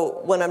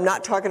 So when I'm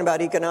not talking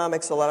about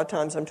economics, a lot of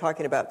times I'm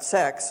talking about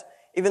sex.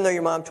 Even though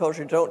your mom told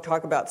you don't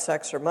talk about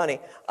sex or money,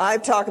 I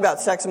talk about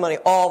sex and money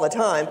all the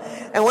time.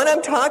 And when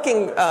I'm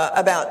talking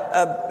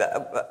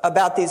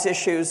about these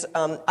issues,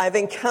 I've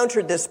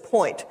encountered this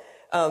point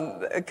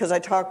because I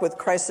talk with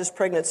crisis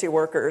pregnancy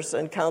workers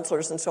and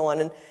counselors and so on.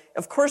 And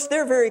of course,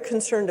 they're very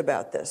concerned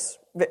about this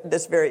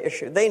very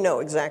issue. They know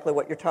exactly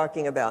what you're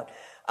talking about.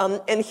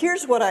 And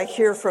here's what I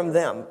hear from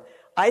them.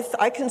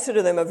 I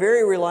consider them a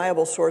very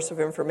reliable source of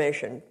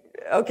information,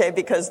 okay,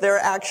 because they're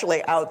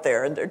actually out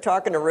there and they're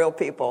talking to real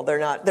people. They're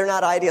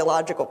not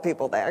ideological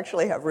people. They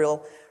actually have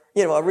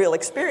a real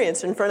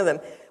experience in front of them.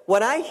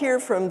 What I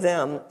hear from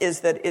them is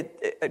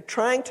that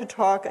trying to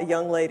talk a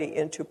young lady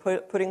into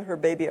putting her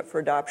baby up for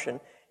adoption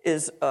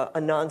is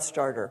a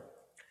non-starter.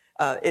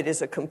 It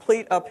is a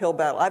complete uphill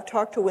battle. I've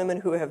talked to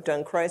women who have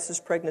done crisis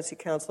pregnancy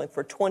counseling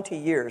for 20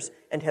 years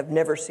and have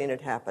never seen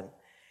it happen,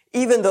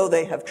 even though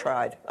they have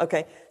tried,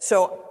 okay?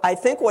 So I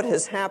think what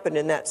has happened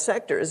in that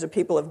sector is that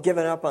people have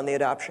given up on the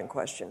adoption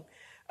question.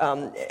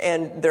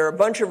 And there are a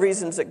bunch of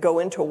reasons that go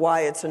into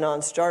why it's a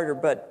non-starter,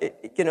 but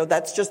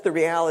that's just the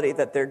reality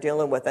that they're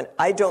dealing with. And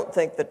I don't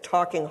think that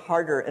talking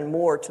harder and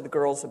more to the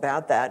girls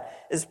about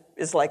that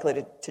is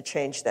likely to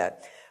change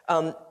that.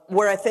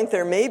 Where I think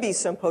there may be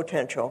some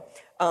potential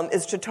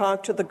is to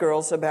talk to the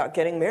girls about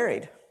getting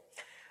married.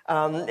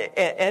 And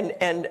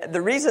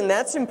the reason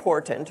that's an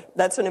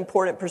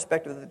important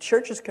perspective that the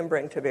churches can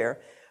bring to bear,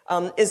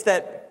 is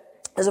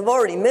that, as I've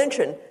already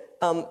mentioned,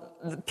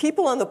 the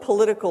people on the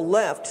political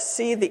left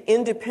see the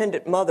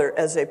independent mother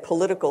as a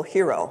political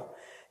hero.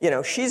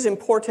 She's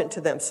important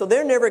to them. So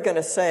they're never going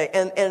to say,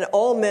 and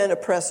all men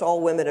oppress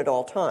all women at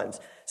all times.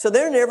 So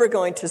they're never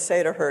going to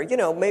say to her,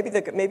 maybe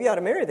you ought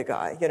to marry the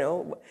guy,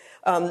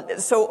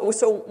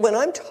 So when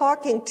I'm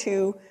talking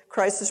to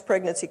crisis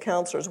pregnancy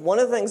counselors, one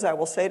of the things I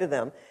will say to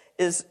them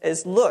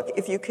is look,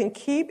 if you can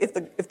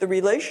if the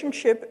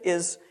relationship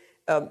is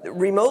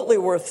remotely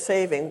worth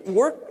saving,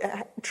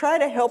 try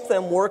to help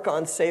them work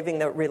on saving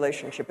that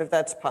relationship if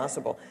that's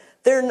possible.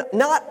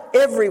 Not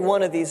every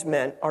one of these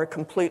men are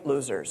complete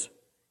losers.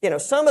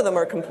 Some of them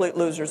are complete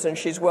losers, and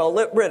she's well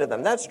rid of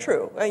them. That's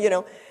true,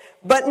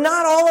 but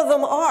not all of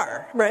them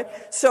are, right?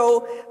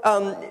 So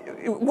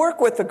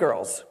work with the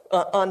girls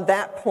on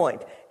that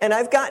point. And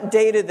I've got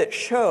data that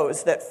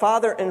shows that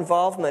father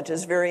involvement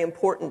is very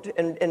important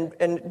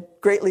and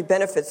greatly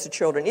benefits the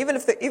children, even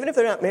if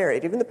they're not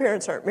married, even the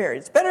parents aren't married.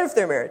 It's better if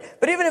they're married,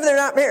 but even if they're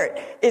not married,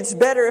 it's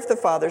better if the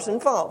father's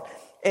involved.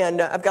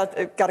 And I've got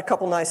a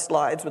couple nice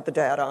slides with the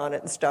data on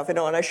it and stuff, and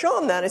I show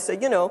them that. I say,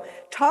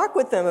 talk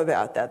with them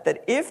about that.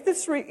 That if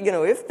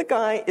if the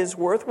guy is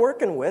worth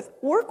working with,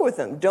 work with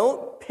him.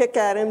 Don't pick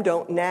at him.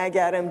 Don't nag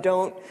at him.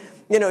 Don't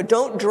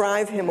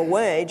drive him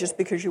away just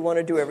because you want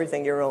to do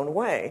everything your own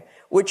way.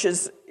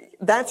 That's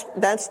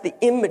the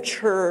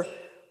immature.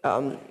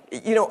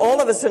 All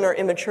of us in our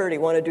immaturity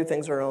want to do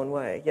things our own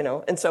way.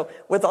 And so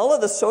with all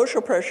of the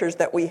social pressures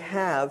that we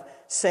have,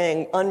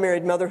 saying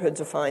unmarried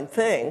motherhood's a fine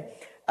thing.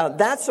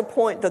 That's a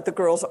point that the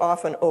girls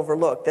often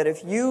overlook, that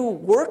if you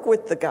work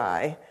with the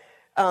guy,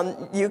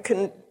 you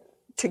can,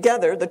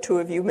 together, the two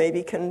of you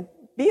maybe can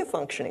be a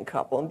functioning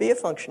couple and be a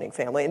functioning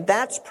family. And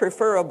that's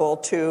preferable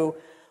to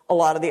a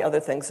lot of the other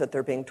things that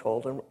they're being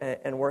told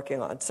and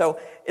working on. So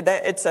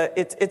it's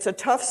a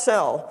tough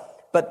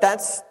sell, but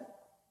that's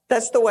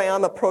the way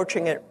I'm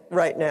approaching it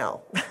right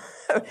now.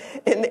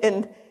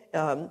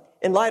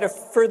 In light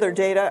of further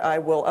data, I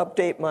will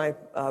update my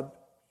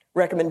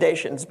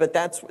recommendations, but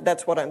that's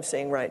what I'm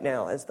seeing right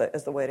now as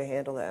the way to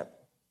handle that.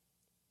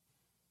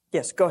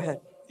 Yes, go ahead.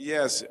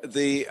 Yes,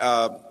 the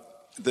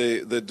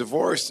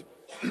divorce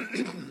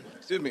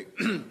excuse me,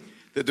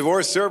 the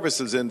divorce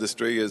services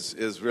industry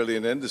is really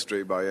an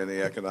industry by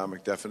any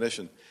economic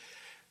definition.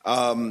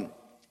 But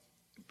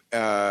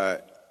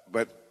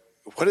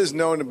what is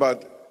known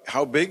about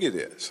how big it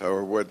is,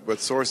 or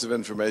what source of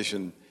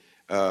information?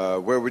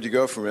 Where would you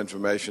go for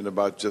information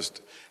about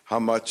just how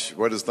much?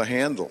 What is the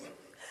handle?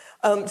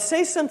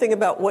 Say something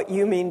about what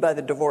you mean by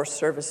the divorce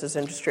services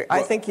industry. Well,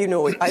 I think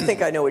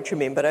I know what you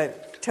mean,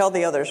 but tell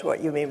the others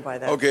what you mean by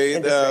that.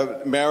 Okay,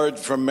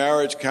 from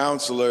marriage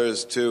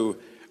counselors to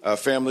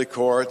family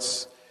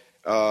courts,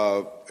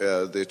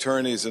 the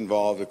attorneys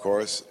involved, of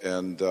course,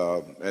 and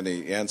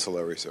any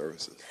ancillary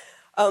services.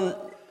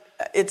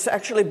 It's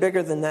actually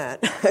bigger than that,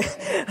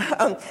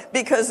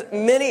 because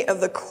many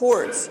of the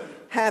courts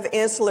have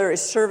ancillary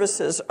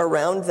services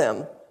around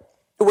them,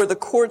 where the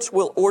courts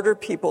will order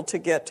people to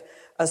get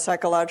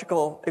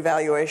psychological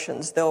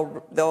evaluations.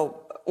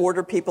 They'll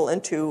order people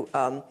into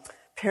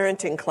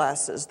parenting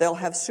classes. They'll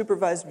have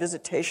supervised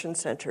visitation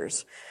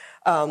centers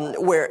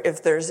where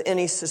if there's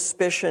any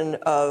suspicion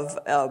of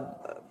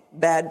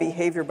bad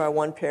behavior by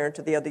one parent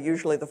or the other,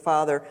 usually the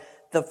father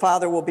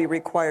will be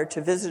required to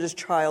visit his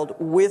child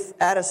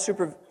at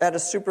a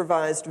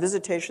supervised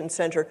visitation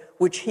center,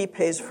 which he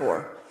pays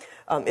for.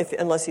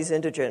 Unless he's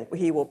indigent,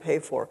 he will pay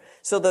for.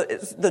 So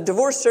the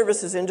divorce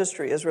services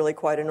industry is really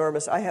quite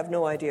enormous. I have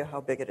no idea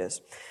how big it is.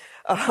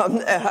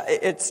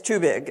 It's too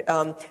big.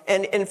 And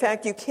in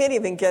fact, you can't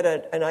even get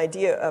an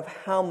idea of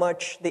how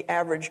much the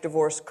average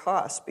divorce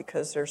costs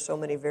because there's so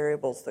many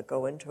variables that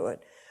go into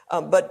it.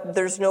 But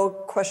there's no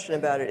question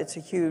about it. It's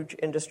a huge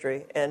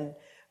industry. And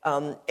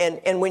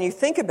when you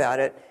think about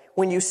it,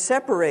 when you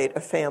separate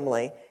a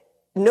family,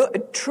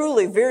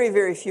 truly very,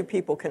 very few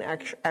people can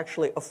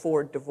actually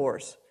afford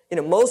divorce.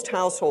 Most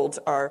households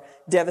are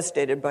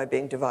devastated by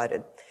being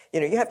divided.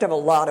 You have to have a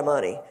lot of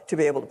money to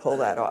be able to pull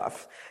that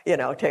off.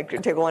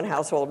 Take one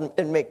household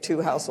and make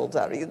two households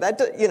out of you.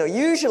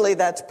 Usually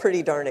that's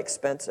pretty darn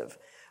expensive.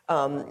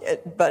 So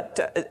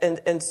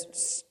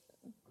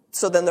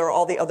then there are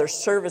all the other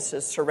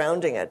services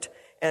surrounding it.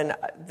 And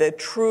the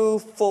true,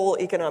 full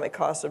economic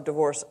cost of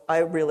divorce, I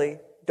really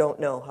don't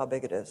know how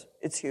big it is.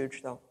 It's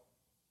huge, though.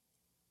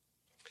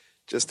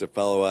 Just to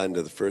follow on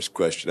to the first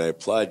question, I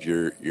applaud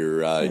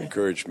your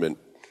encouragement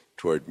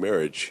toward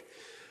marriage,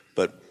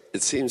 but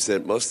it seems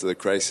that most of the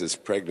crisis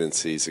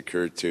pregnancies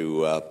occur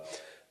to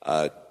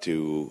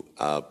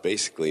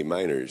basically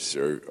minors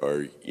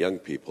or young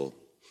people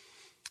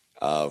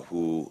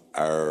who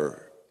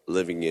are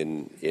living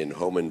in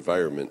home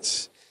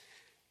environments,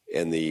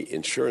 and the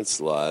insurance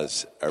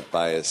laws are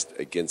biased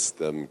against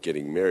them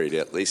getting married.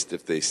 At least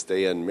if they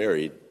stay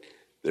unmarried,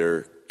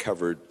 they're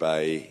covered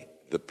by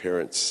the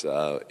parents'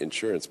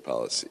 insurance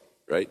policy,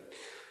 right?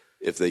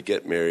 If they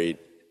get married,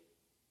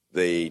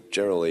 they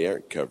generally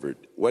aren't covered.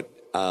 What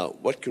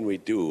can we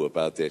do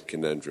about that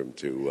conundrum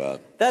to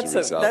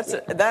resolve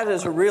that? That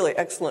is a really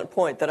excellent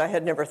point that I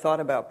had never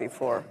thought about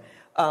before.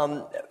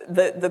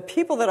 The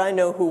people that I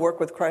know who work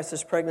with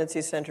crisis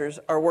pregnancy centers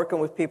are working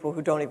with people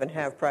who don't even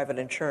have private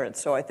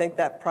insurance. So I think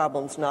that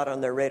problem's not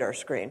on their radar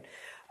screen.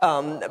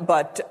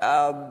 But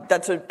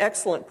that's an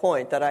excellent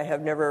point that I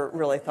have never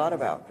really thought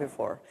about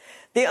before.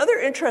 The other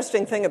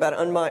interesting thing about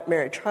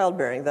unmarried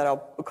childbearing that I'll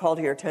call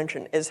to your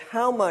attention is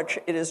how much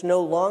it is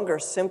no longer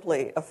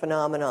simply a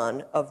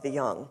phenomenon of the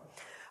young.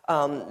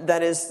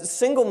 That is,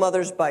 single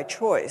mothers by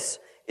choice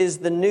is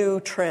the new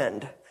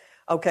trend.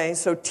 Okay,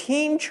 so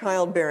teen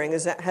childbearing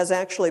has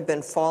actually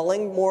been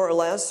falling more or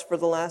less for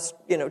the last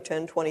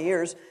 10, 20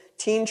 years.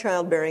 Teen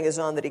childbearing is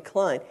on the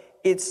decline.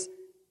 It's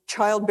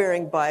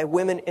childbearing by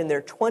women in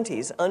their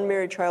 20s,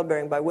 unmarried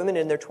childbearing by women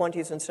in their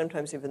 20s and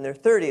sometimes even their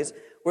 30s,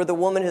 where the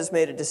woman has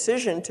made a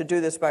decision to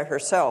do this by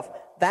herself.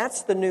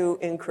 That's the new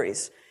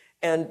increase.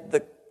 And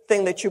the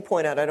thing that you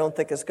point out, I don't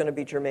think is going to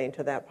be germane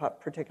to that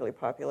particular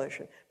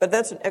population. But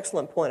that's an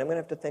excellent point. I'm going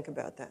to have to think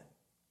about that.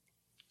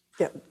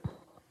 Yeah.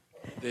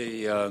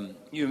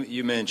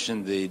 You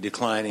mentioned the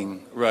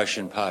declining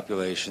Russian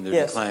population, their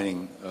Yes.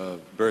 declining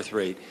birth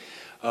rate.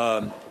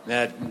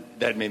 That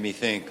made me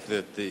think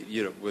that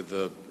with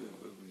the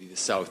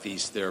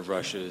southeast there of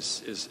Russia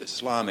is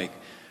Islamic.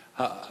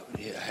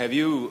 Have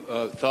you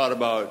thought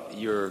about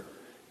your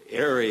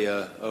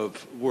area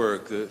of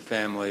work, the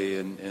family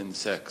and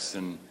sex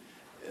and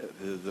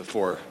the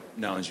four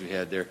nouns you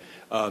had there,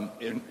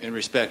 in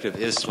respect of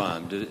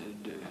Islam?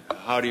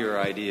 How do your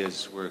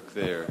ideas work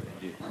there?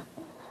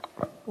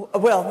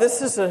 Well,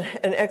 this is an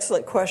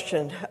excellent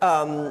question.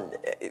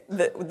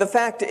 The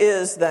fact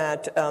is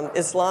that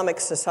Islamic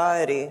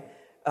society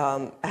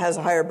has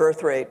a higher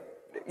birth rate,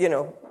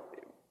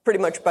 pretty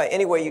much by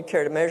any way you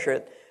care to measure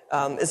it.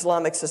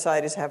 Islamic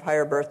societies have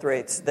higher birth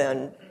rates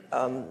than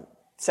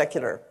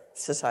secular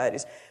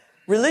societies.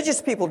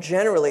 Religious people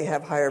generally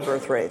have higher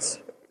birth rates.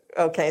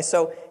 Okay,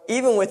 so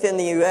even within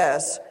the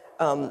U.S.,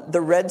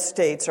 the red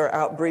states are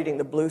outbreeding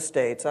the blue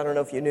states. I don't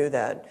know if you knew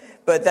that.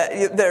 But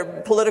their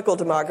political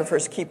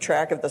demographers keep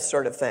track of this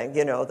sort of thing,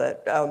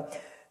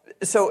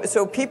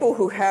 So people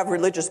who have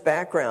religious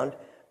background,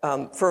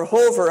 for a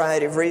whole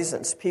variety of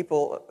reasons,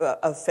 people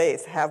of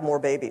faith have more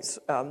babies.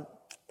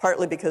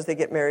 Partly because they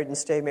get married and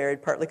stay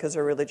married, partly because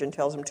their religion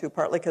tells them to,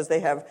 partly because they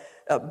have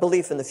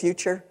belief in the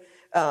future,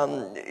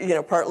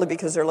 partly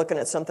because they're looking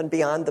at something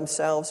beyond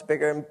themselves,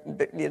 bigger.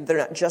 They're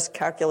not just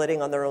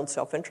calculating on their own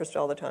self-interest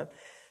all the time.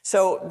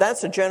 So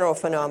that's a general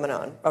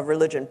phenomenon of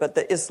religion. But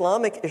the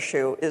Islamic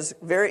issue is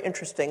very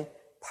interesting,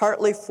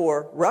 partly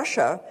for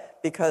Russia,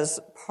 because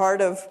part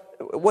of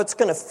what's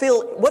going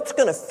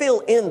to fill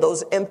in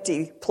those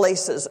empty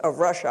places of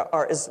Russia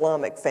are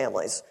Islamic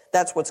families.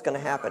 That's what's going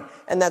to happen.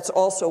 And that's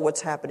also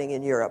what's happening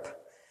in Europe.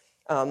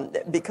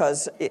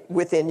 Because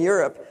within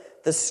Europe,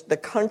 the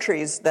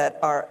countries that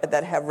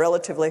have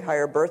relatively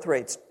higher birth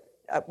rates,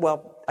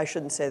 I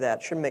shouldn't say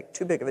that. Shouldn't make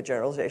too big of a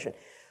generalization.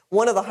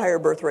 One of the higher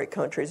birth rate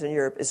countries in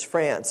Europe is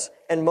France,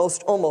 and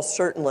almost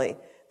certainly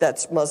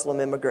that's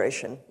Muslim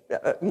immigration.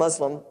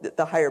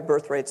 The higher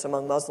birth rates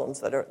among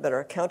Muslims that are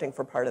accounting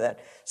for part of that.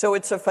 So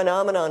it's a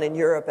phenomenon in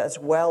Europe as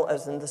well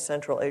as in the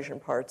Central Asian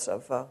parts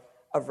of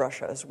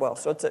Russia as well.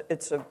 So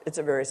it's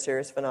a very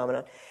serious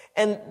phenomenon,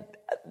 and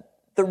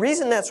the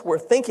reason that's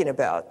worth thinking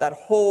about, that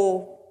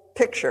whole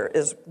picture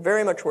is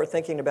very much worth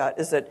thinking about,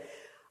 is that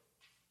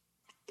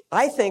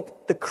I think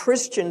the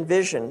Christian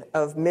vision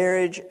of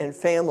marriage and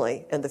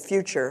family and the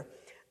future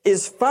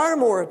is far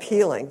more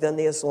appealing than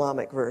the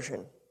Islamic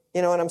version.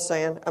 You know what I'm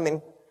saying? I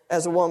mean,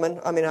 as a woman,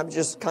 I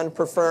just kind of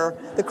prefer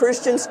the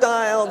Christian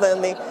style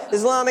than the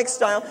Islamic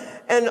style.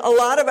 And a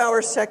lot of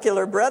our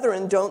secular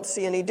brethren don't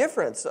see any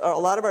difference. A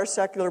lot of our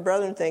secular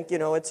brethren think,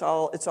 it's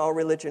all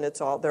religion,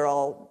 they're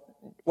all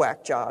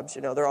whack jobs,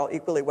 they're all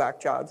equally whack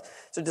jobs.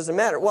 So it doesn't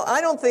matter. Well,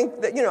 I don't think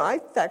that, I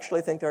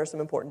actually think there are some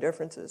important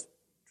differences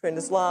between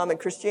Islam and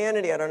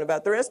Christianity. I don't know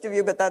about the rest of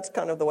you, but that's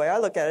kind of the way I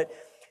look at it.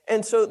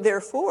 And so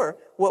therefore,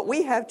 what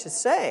we have to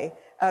say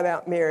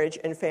about marriage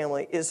and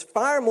family is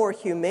far more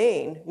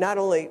humane, not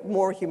only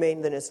more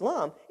humane than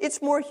Islam, it's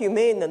more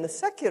humane than the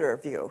secular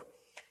view,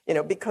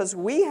 because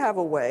we have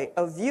a way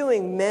of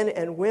viewing men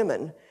and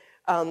women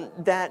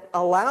that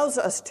allows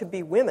us to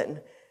be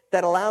women,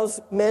 that allows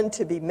men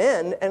to be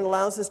men, and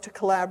allows us to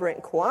collaborate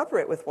and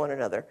cooperate with one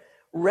another,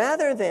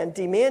 rather than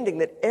demanding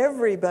that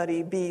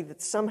everybody be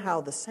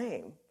somehow the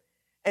same.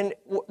 And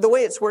the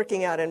way it's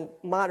working out in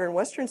modern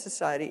Western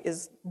society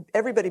is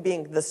everybody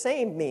being the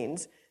same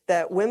means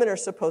that women are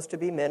supposed to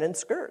be men in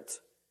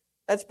skirts.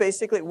 That's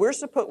basically,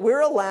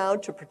 we're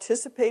allowed to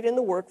participate in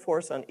the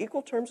workforce on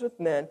equal terms with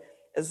men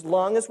as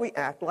long as we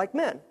act like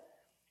men,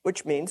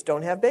 which means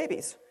don't have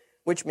babies,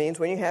 which means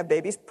when you have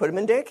babies, put them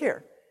in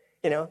daycare,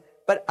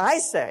 But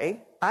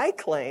I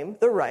claim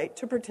the right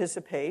to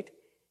participate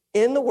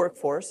in the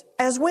workforce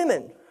as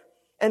women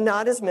and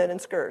not as men in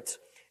skirts.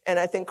 And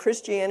I think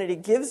Christianity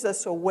gives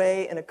us a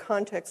way and a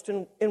context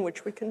in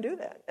which we can do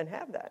that and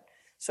have that.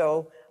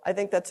 So I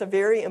think that's a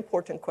very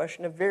important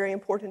question, a very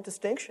important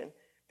distinction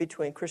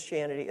between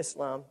Christianity,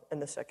 Islam,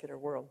 and the secular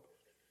world.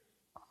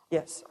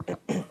 Yes?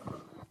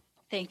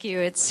 Thank you.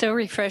 It's so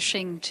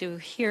refreshing to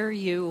hear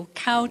you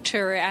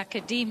counter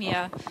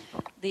academia,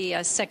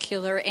 the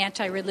secular,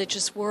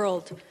 anti-religious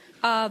world.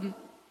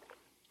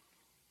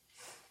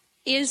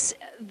 Is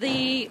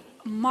the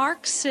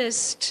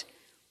Marxist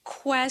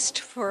quest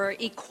for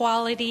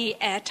equality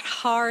at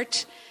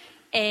heart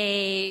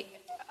a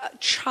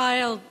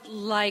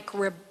childlike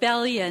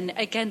rebellion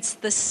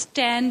against the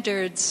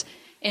standards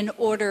in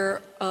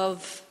order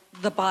of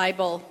the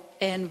Bible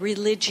and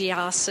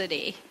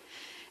religiosity?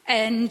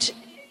 And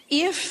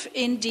if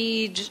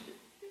indeed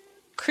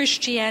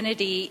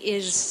Christianity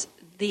is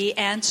the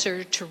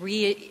answer to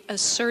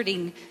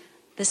reasserting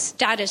the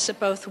status of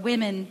both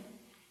women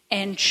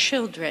and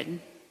children,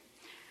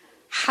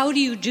 how do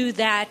you do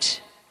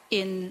that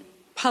in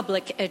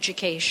public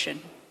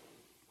education?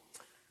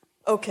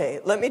 Okay,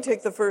 let me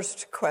take the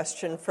first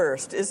question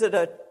first. Is it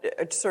a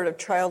sort of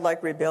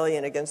childlike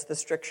rebellion against the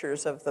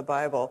strictures of the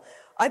Bible?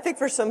 I think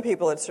for some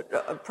people, it's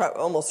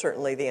almost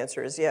certainly the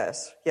answer is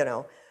yes.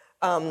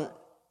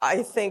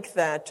 I think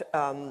that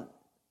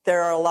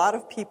there are a lot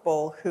of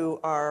people who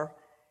are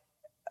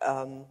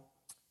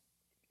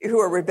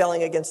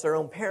rebelling against their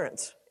own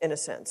parents, in a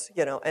sense,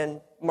 and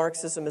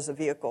Marxism is a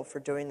vehicle for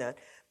doing that.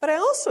 But I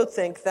also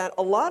think that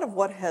a lot of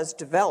what has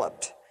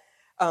developed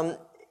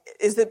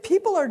is that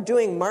people are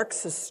doing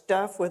Marxist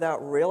stuff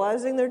without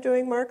realizing they're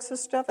doing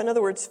Marxist stuff. In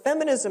other words,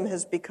 feminism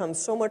has become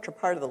so much a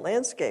part of the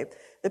landscape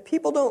that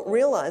people don't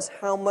realize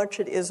how much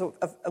it is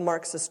a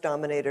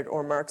Marxist-dominated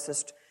or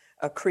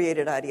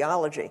Marxist-created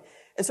ideology.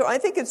 And so I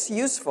think it's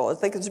useful. I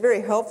think it's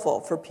very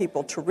helpful for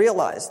people to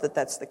realize that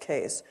that's the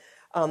case.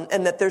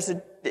 And that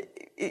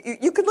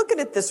you could look at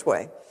it this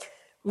way.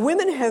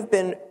 Women have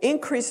been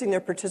increasing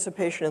their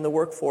participation in the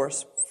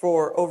workforce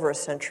for over a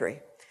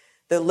century.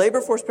 The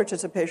labor force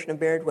participation of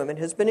married women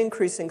has been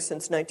increasing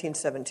since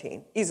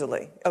 1917,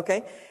 easily,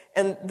 okay?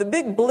 And the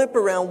big blip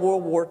around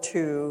World War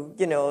II,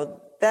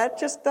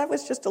 that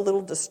was just a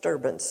little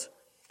disturbance,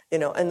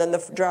 and then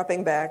the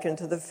dropping back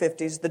into the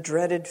 50s, the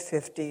dreaded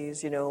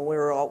 50s,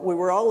 we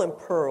were all in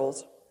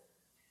pearls.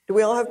 Do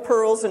we all have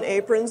pearls and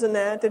aprons and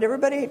that? Did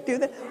everybody do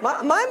that?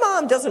 My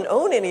mom doesn't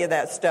own any of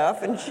that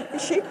stuff, and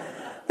she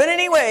but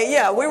anyway,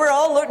 yeah, we were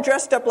all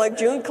dressed up like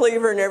June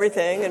Cleaver and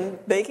everything, and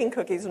baking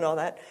cookies and all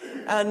that.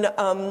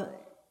 And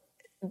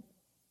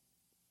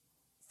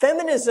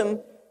feminism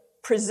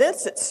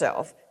presents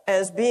itself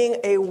as being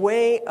a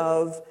way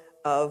of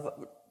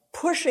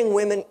pushing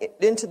women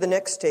into the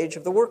next stage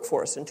of the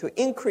workforce, into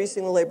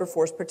increasing the labor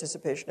force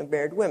participation of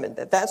married women.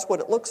 That's what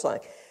it looks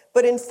like.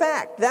 But in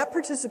fact, that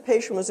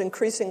participation was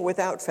increasing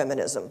without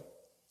feminism,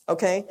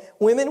 okay?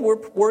 Women were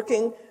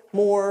working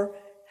more,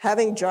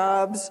 having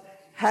jobs,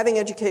 having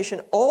education.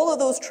 All of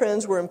those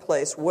trends were in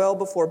place well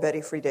before Betty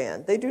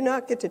Friedan. They do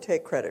not get to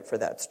take credit for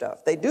that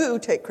stuff. They do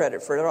take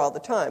credit for it all the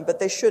time, but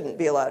they shouldn't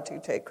be allowed to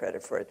take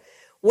credit for it.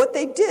 What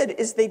they did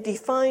is they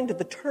defined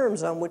the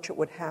terms on which it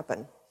would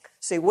happen.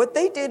 See, what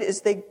they did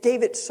is they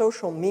gave it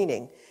social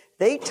meaning.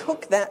 They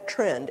took that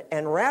trend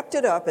and wrapped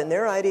it up in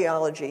their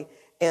ideology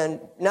and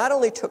not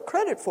only took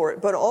credit for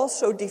it, but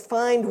also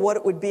defined what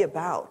it would be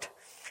about.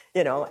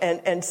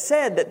 And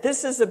said that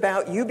this is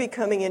about you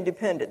becoming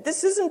independent.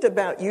 This isn't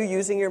about you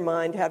using your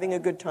mind, having a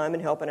good time,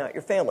 and helping out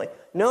your family.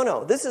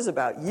 No, this is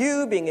about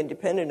you being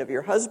independent of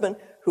your husband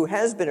who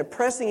has been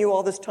oppressing you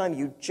all this time.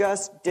 You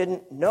just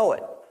didn't know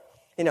it.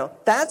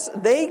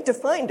 They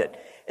defined it.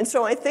 And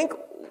so I think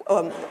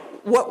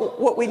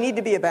what we need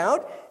to be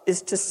about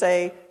is to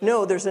say,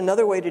 no, there's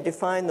another way to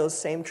define those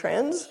same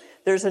trends.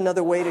 There's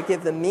another way to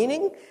give them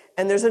meaning,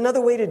 and there's another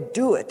way to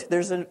do it.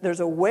 There's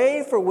a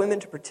way for women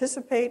to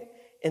participate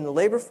in the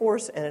labor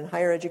force and in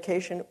higher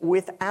education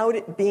without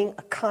it being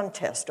a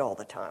contest all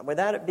the time,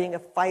 without it being a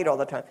fight all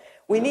the time.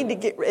 We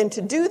need to and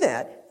to do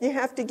that, you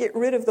have to get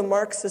rid of the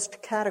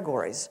Marxist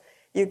categories.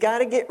 You got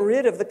to get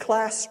rid of the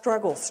class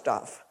struggle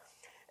stuff,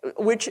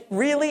 which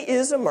really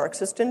is a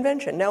Marxist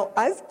invention. Now,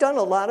 I've done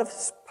a lot of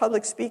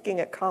public speaking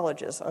at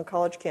colleges, on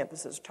college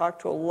campuses,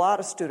 talked to a lot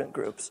of student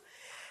groups,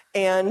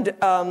 and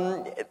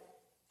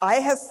I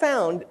have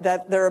found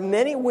that there are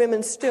many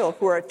women still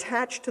who are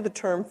attached to the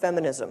term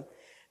feminism.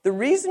 The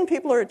reason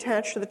people are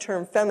attached to the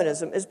term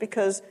feminism is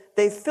because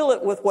they fill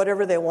it with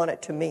whatever they want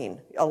it to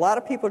mean. A lot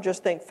of people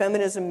just think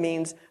feminism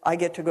means I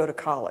get to go to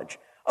college.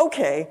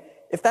 Okay,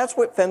 if that's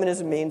what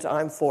feminism means,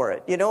 I'm for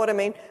it. You know what I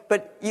mean?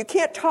 But you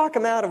can't talk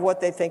them out of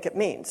what they think it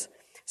means.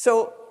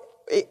 So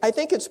I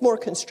think it's more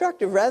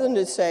constructive, rather than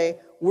to say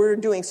we're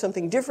doing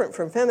something different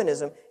from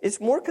feminism,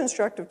 it's more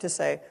constructive to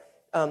say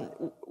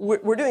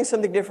we're doing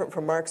something different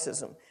from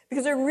Marxism.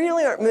 Because there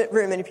really aren't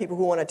very many people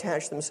who want to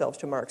attach themselves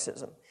to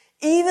Marxism.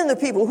 Even the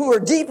people who are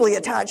deeply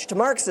attached to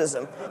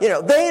Marxism,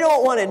 they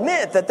don't want to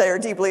admit that they are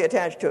deeply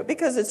attached to it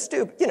because it's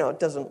stupid. It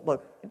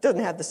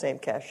doesn't have the same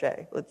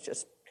cachet. Let's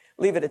just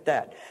leave it at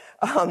that.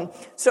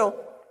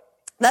 So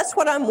that's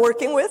what I'm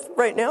working with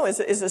right now is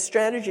a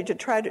strategy to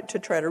try to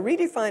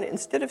redefine it,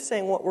 instead of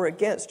saying what we're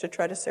against, to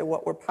try to say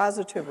what we're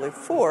positively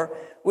for,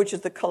 which is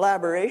the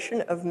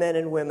collaboration of men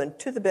and women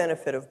to the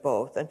benefit of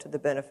both and to the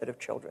benefit of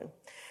children.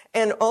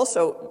 And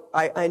also,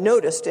 I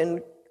noticed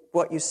in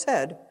what you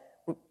said,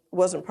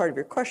 wasn't part of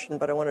your question,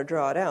 but I want to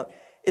draw it out,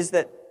 is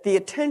that the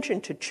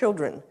attention to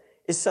children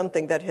is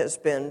something that has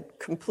been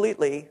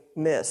completely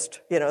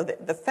missed.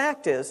 The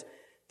fact is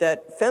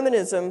that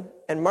feminism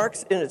and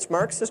Marx, in its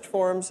Marxist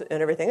forms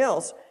and everything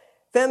else,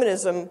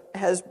 feminism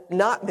has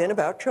not been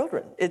about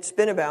children. It's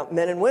been about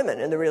men and women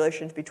and the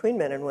relations between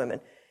men and women.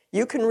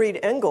 You can read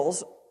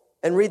Engels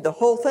and read the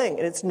whole thing,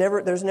 and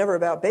there's never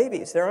about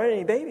babies. There aren't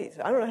any babies.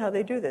 I don't know how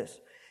they do this.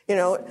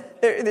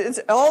 It's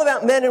all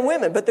about men and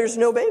women, but there's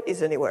no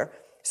babies anywhere.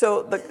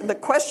 So the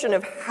question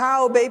of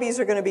how babies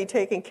are going to be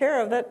taken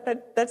care of,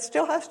 that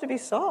still has to be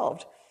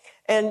solved.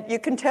 And you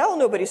can tell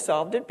nobody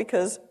solved it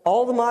because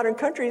all the modern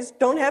countries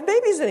don't have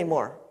babies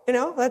anymore.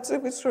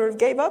 We sort of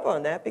gave up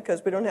on that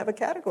because we don't have a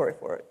category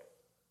for it.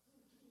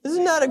 This is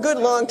not a good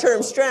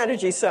long-term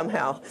strategy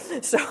somehow.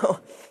 So,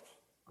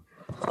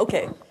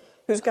 okay,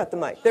 who's got the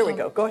mic? There we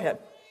go. Go ahead.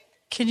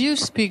 Can you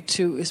speak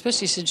to,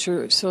 especially since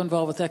you're so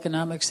involved with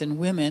economics and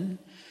women,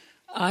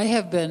 I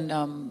have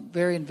been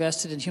very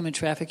invested in human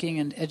trafficking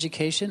and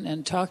education,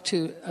 and talked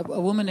to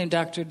a woman named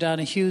Dr.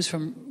 Donna Hughes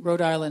from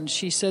Rhode Island.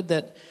 She said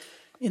that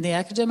in the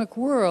academic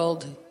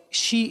world,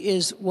 she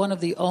is one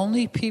of the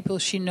only people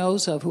she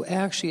knows of who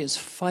actually is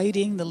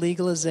fighting the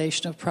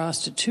legalization of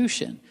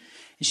prostitution.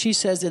 And she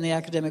says in the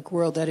academic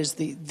world that is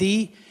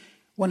the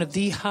one of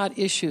the hot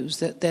issues,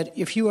 that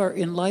if you are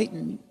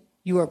enlightened,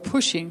 you are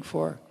pushing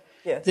for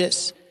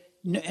this.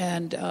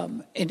 And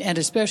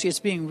especially it's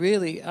being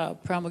really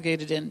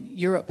promulgated in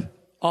Europe,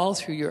 all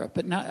through Europe,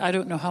 but I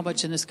don't know how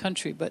much in this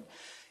country. But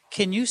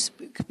can you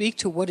speak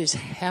to what is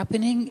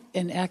happening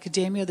in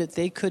academia that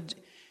they could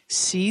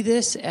see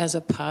this as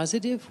a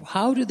positive?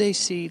 How do they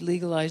see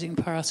legalizing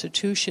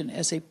prostitution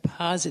as a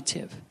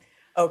positive?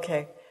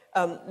 Okay.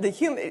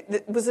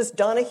 Was this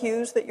Donna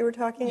Hughes that you were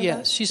talking about?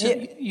 Yes, she's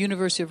at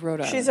University of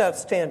Rhode Island. She's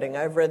outstanding.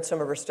 I've read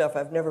some of her stuff.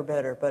 I've never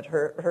met her, but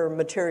her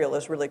material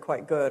is really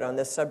quite good on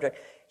this subject.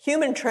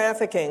 Human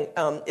trafficking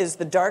is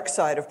the dark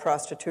side of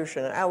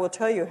prostitution, and I will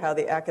tell you how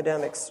the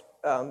academics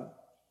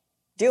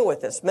deal with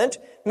this.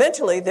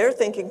 Mentally, they're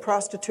thinking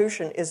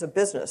prostitution is a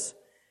business.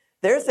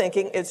 They're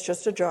thinking it's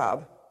just a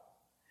job.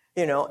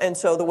 And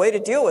so the way to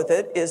deal with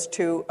it is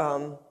to,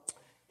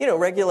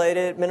 regulate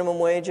it, minimum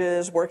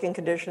wages, working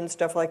conditions,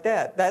 stuff like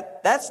that.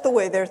 That's the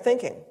way they're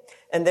thinking.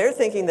 And they're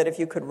thinking that if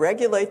you could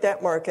regulate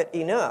that market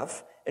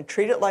enough and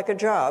treat it like a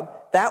job,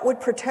 that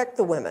would protect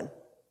the women.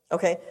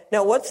 Okay?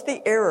 Now, what's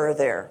the error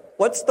there?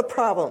 What's the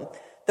problem?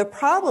 The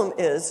problem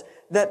is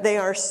that they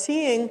are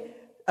seeing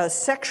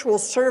sexual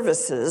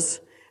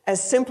services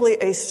as simply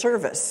a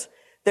service.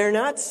 They're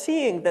not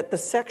seeing that the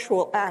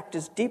sexual act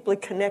is deeply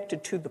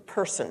connected to the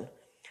person.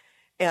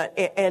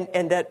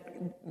 And that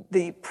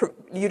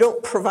you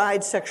don't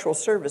provide sexual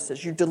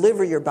services, you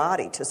deliver your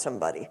body to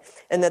somebody,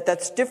 and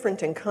that's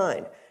different in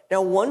kind.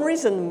 Now, one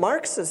reason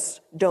Marxists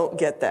don't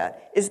get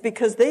that is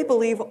because they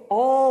believe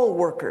all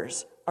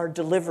workers are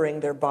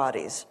delivering their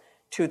bodies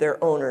to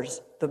their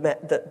owners,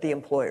 the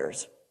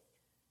employers.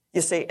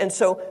 You see, and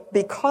so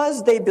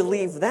because they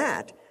believe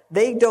that,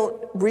 they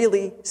don't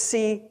really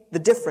see the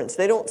difference.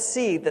 They don't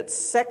see that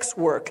sex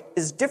work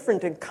is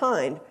different in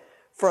kind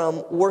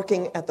from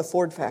working at the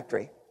Ford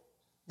factory.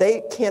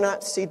 They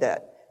cannot see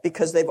that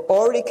because they've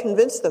already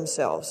convinced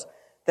themselves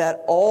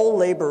that all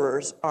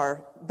laborers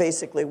are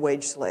basically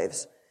wage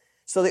slaves.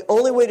 So the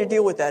only way to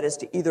deal with that is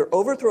to either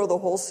overthrow the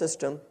whole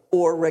system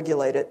or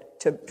regulate it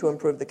to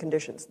improve the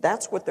conditions.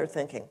 That's what they're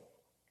thinking.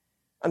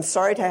 I'm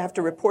sorry to have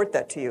to report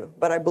that to you,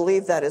 but I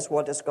believe that is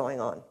what is going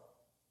on.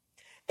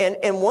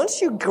 And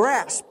once you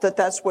grasp that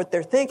that's what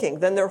they're thinking,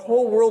 then their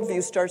whole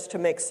worldview starts to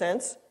make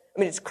sense. I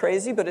mean, it's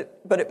crazy, but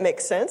it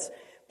makes sense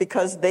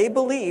because they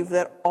believe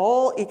that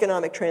all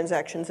economic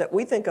transactions that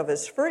we think of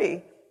as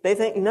free, they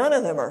think none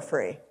of them are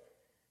free,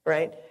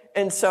 right?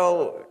 And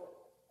so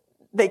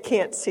they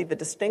can't see the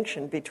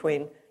distinction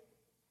between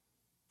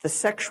the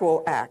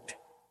sexual act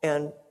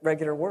and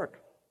regular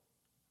work.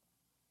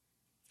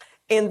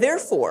 And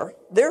therefore,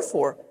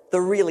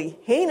 the really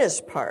heinous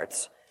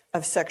parts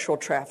of sexual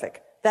trafficking,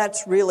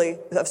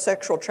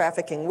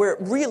 where it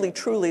really,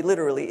 truly,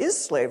 literally is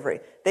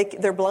slavery,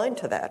 they're blind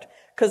to that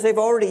because they've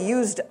already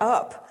used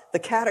up the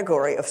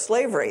category of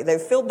slavery.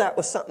 They've filled that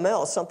with something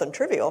else, something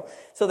trivial,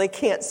 so they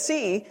can't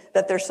see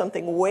that there's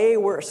something way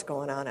worse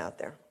going on out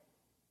there.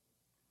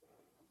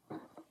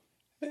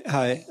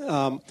 Hi.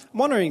 I'm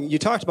wondering, you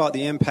talked about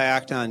the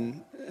impact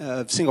on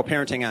single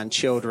parenting on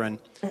children.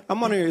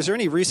 I'm wondering, is there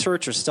any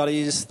research or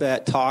studies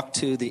that talk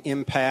to the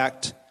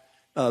impact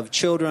of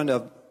children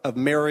of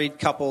married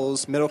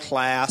couples, middle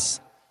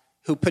class,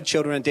 who put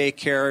children in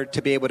daycare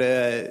to be able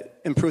to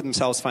improve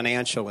themselves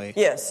financially?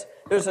 Yes,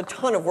 there's a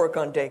ton of work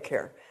on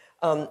daycare.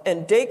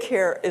 And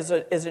daycare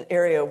is an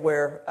area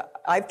where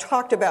I've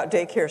talked about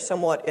daycare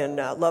somewhat in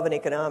Love and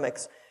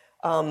Economics.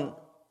 I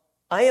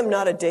am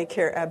not a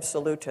daycare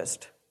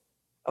absolutist,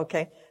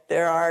 okay?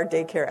 There are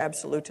daycare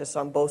absolutists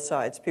on both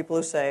sides. People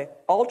who say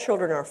all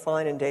children are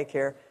fine in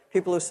daycare.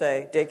 People who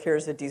say daycare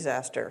is a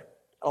disaster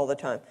all the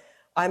time.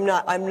 I'm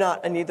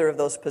not in either of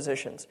those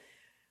positions.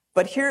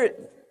 But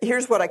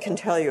here's what I can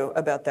tell you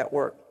about that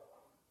work.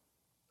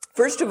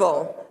 First of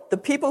all, the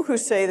people who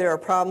say there are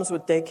problems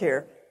with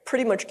daycare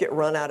pretty much get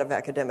run out of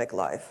academic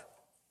life.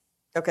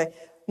 Okay?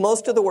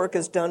 Most of the work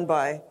is done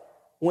by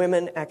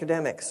women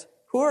academics,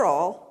 who are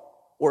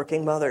all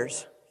working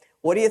mothers.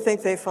 What do you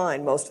think they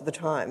find most of the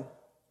time?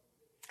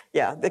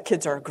 Yeah, the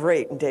kids are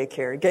great in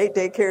daycare.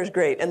 Daycare is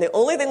great. And the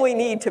only thing we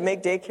need to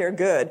make daycare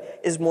good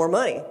is more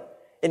money.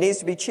 It needs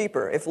to be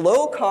cheaper. If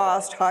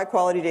low-cost,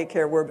 high-quality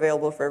daycare were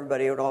available for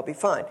everybody, it would all be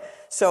fine.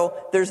 So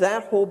there's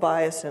that whole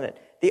bias in it.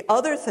 The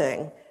other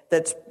thing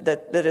that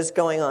is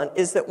going on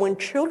is that when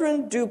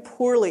children do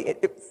poorly,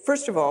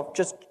 first of all,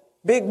 just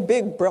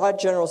big, broad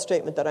general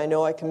statement that I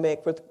know I can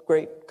make with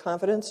great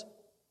confidence,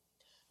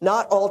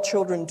 not all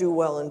children do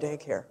well in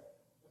daycare.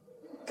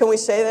 Can we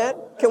say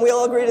that? Can we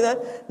all agree to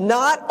that?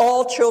 Not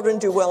all children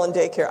do well in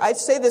daycare. I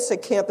say this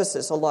at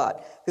campuses a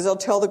lot because I'll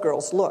tell the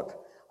girls, look,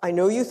 I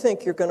know you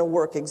think you're going to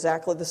work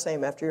exactly the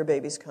same after your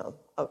babies come.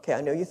 Okay, I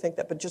know you think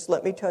that, but just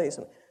let me tell you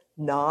something.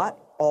 Not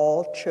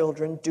all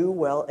children do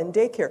well in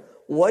daycare.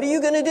 What are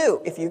you going to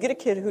do if you get a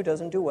kid who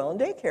doesn't do well in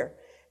daycare?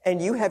 And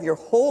you have your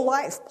whole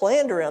life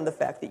planned around the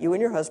fact that you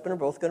and your husband are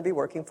both going to be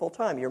working full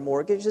time. Your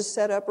mortgage is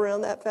set up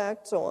around that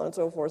fact, so on and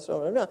so forth,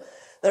 so on.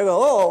 They're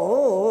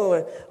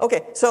going,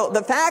 okay, so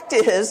the fact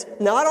is,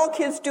 not all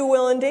kids do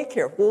well in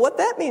daycare. Well, what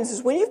that means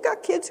is when you've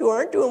got kids who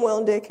aren't doing well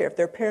in daycare, if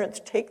their parents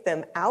take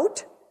them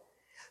out,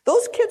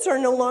 those kids are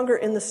no longer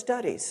in the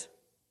studies.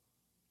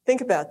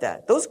 Think about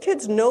that. Those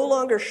kids no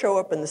longer show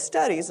up in the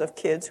studies of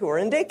kids who are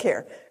in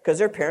daycare because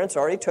their parents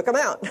already took them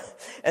out.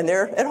 And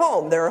they're at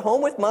home. They're at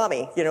home with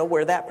mommy,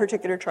 where that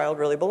particular child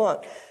really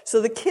belonged.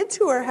 So the kids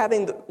who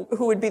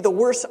would be the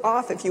worst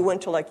off if you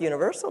went to like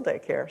universal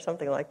daycare,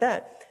 something like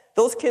that,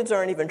 those kids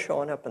aren't even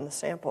showing up in the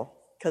sample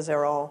because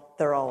they're all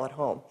at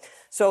home.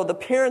 So the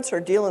parents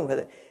are dealing with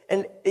it.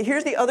 And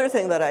here's the other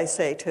thing that I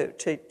say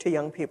to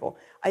young people.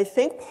 I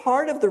think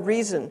part of the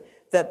reason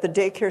that the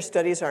daycare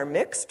studies are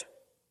mixed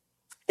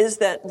is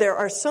that there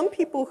are some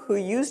people who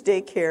use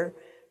daycare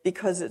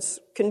because it's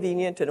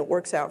convenient and it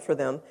works out for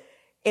them,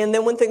 and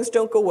then when things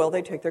don't go well,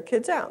 they take their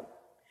kids out.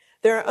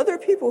 There are other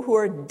people who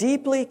are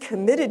deeply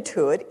committed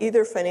to it,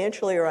 either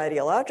financially or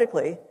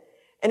ideologically,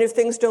 and if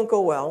things don't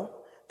go well,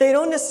 they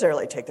don't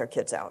necessarily take their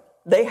kids out.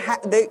 They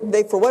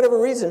for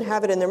whatever reason,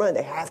 have it in their mind.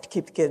 They have to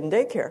keep the kid in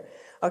daycare.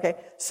 Okay,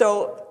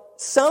 so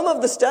some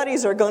of the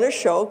studies are going to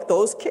show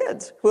those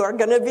kids who are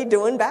going to be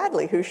doing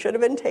badly, who should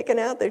have been taken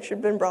out, they should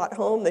have been brought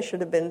home, they should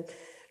have been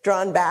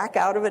drawn back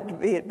out of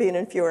it, being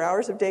in fewer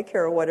hours of daycare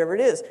or whatever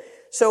it is.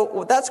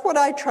 So that's what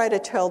I try to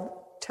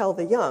tell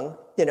the young,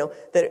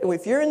 that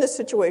if you're in this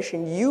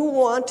situation, you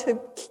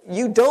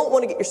don't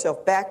want to get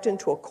yourself backed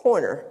into a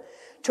corner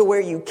to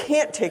where you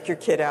can't take your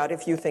kid out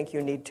if you think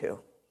you need to.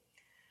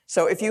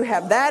 So if you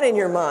have that in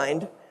your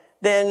mind,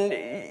 then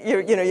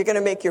you're going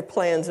to make your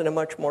plans in a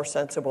much more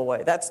sensible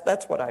way. That's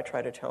what I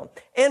try to tell them.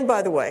 And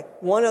by the way,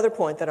 one other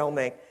point that I'll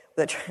make,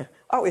 that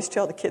I always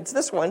tell the kids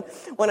this one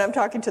when I'm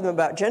talking to them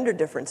about gender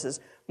differences.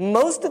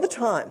 Most of the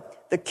time,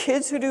 the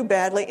kids who do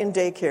badly in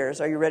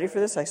daycares, are you ready for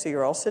this? I see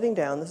you're all sitting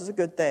down. This is a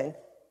good thing.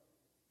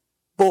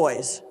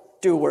 Boys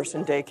do worse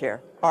in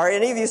daycare. Are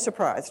any of you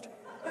surprised?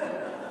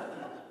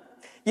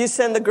 You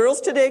send the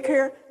girls to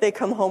daycare, they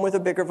come home with a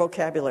bigger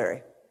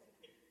vocabulary.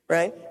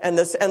 Right? And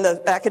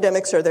the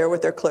academics are there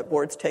with their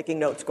clipboards taking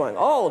notes going,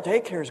 oh,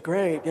 daycare's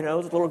great, the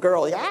little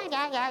girl, yeah.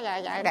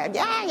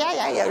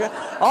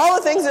 All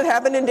the things that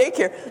happen in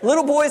daycare.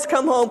 Little boys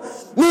come home,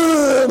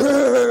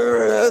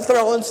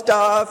 throwing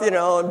stuff,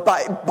 and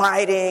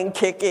biting,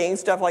 kicking,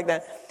 stuff like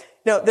that.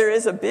 No, there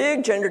is a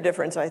big gender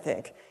difference, I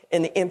think,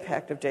 in the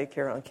impact of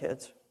daycare on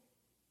kids.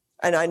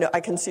 And I know I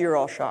can see you're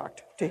all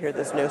shocked to hear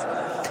this news.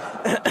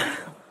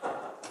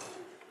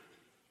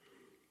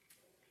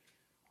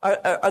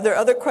 Are there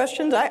other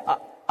questions?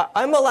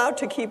 I'm allowed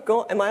to keep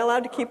going. Am I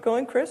allowed to keep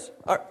going, Chris?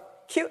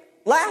 Cute.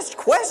 Last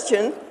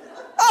question?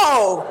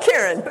 Oh,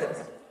 Karen,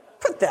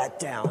 put that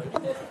down.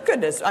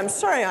 Goodness, I'm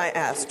sorry I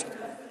asked.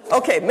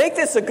 Okay, make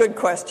this a good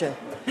question.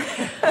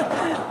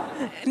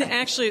 And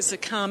actually, it's a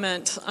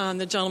comment on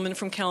the gentleman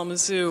from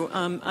Kalamazoo.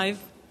 I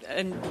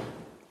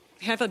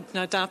have an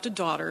adopted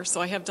daughter,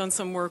 so I have done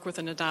some work with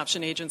an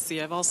adoption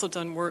agency. I've also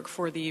done work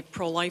for the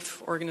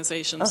pro-life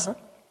organizations. Uh-huh.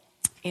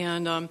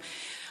 And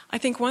I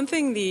think one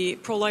thing the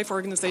pro-life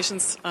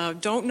organizations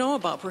don't know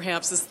about,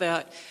 perhaps, is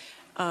that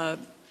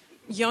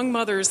young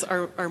mothers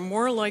are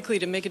more likely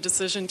to make a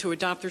decision to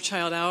adopt their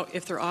child out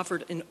if they're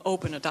offered an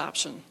open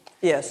adoption.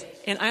 Yes.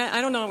 And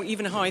I don't know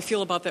even how I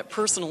feel about that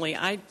personally.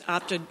 I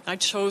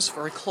chose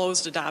for a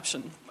closed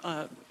adoption,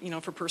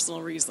 for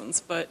personal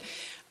reasons. But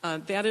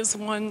that is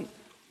one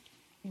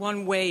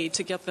way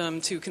to get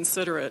them to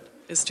consider it,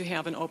 is to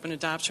have an open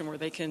adoption where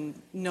they can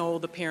know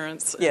the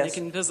parents and yes. they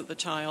can visit the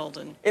child.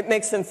 And it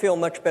makes them feel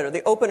much better.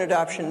 The open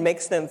adoption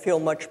makes them feel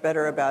much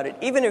better about it,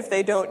 even if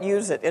they don't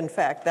use it, in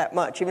fact, that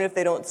much, even if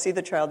they don't see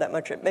the child that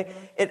much.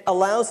 It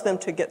allows them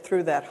to get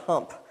through that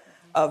hump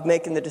of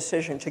making the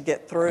decision to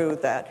get through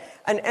that.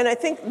 And I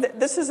think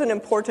this is an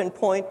important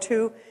point,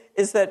 too,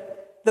 is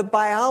that the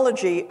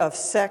biology of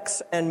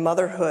sex and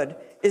motherhood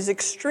is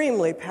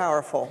extremely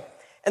powerful.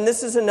 And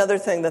this is another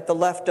thing that the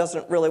left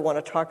doesn't really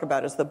want to talk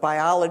about, is the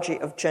biology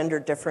of gender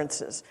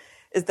differences.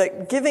 Is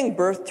that giving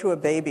birth to a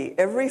baby,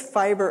 every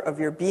fiber of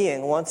your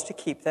being wants to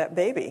keep that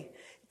baby.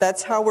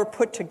 That's how we're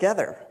put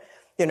together,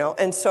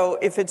 And so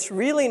if it's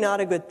really not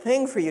a good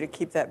thing for you to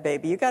keep that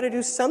baby, you got to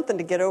do something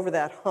to get over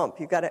that hump.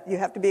 You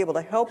have to be able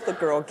to help the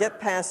girl get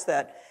past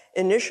that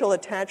initial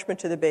attachment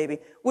to the baby,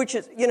 which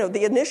is,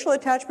 the initial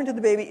attachment to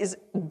the baby is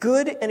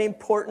good and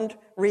important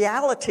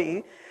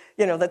reality,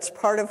 that's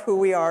part of who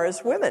we are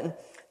as women,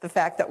 the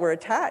fact that we're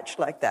attached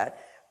like that.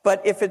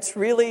 But if it's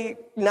really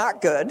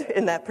not good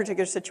in that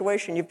particular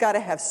situation, you've got to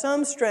have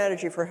some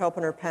strategy for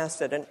helping her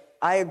past it. And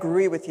I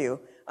agree with you.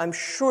 I'm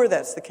sure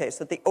that's the case,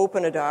 that the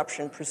open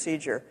adoption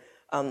procedure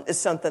is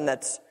something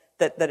that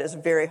is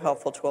very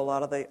helpful to a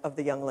lot of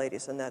the young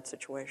ladies in that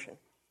situation.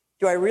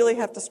 Do I really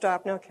have to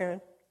stop now,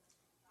 Karen?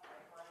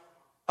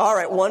 All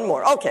right, one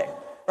more. Okay,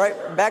 all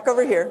right, back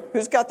over here.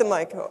 Who's got the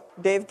mic?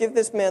 Dave, give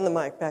this man the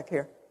mic back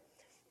here.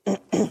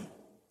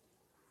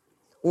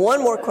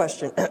 One more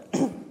question.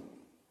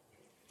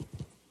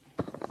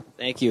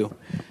 Thank you.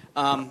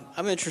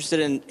 I'm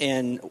interested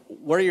in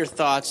what are your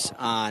thoughts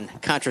on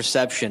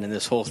contraception and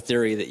this whole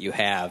theory that you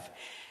have?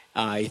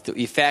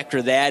 You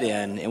factor that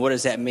in, and what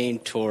does that mean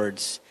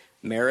towards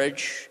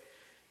marriage,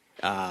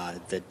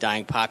 the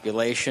dying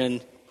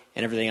population,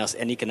 and everything else,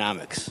 and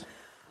economics?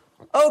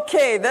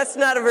 Okay, that's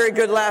not a very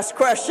good last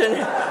question.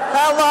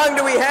 How long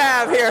do we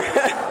have here?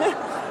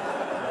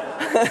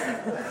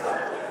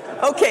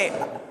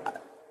 Okay.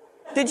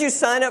 Did you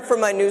sign up for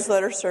my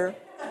newsletter, sir?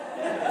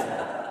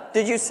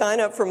 Did you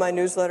sign up for my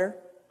newsletter?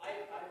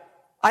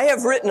 I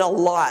have written a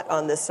lot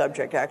on this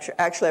subject, actually.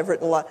 Actually, I've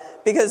written a lot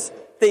because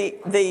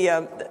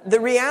the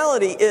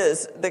reality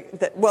is that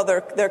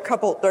there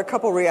are a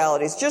couple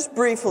realities. Just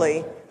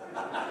briefly,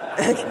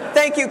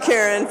 thank you,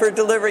 Karen, for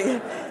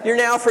delivering. You're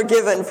now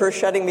forgiven for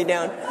shutting me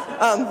down.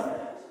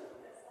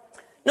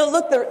 No,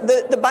 look,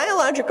 the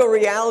biological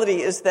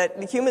reality is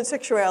that human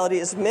sexuality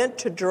is meant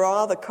to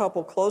draw the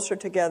couple closer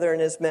together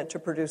and is meant to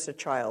produce a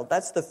child.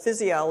 That's the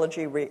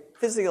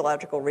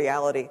physiological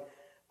reality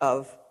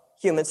of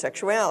human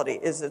sexuality,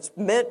 is it's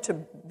meant to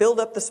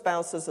build up the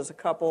spouses as a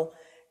couple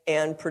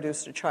and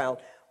produce a child.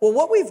 Well,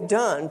 what we've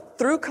done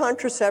through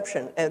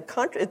contraception, and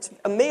it's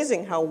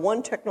amazing how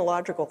one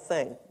technological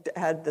thing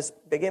had this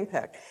big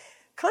impact.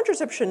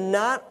 Contraception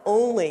not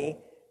only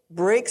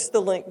breaks the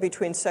link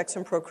between sex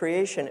and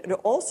procreation, it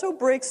also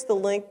breaks the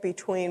link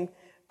between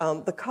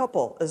the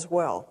couple as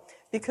well.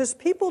 Because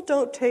people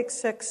don't take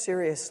sex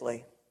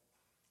seriously.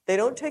 They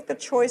don't take the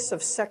choice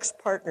of sex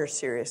partner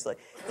seriously.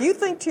 If you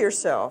think to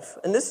yourself,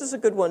 and this is a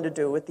good one to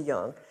do with the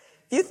young,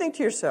 if you think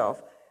to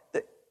yourself,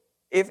 that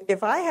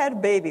if I had a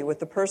baby with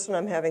the person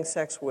I'm having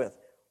sex with,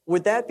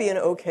 would that be an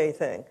okay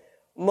thing?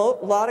 A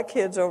lot of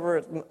kids over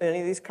at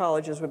any of these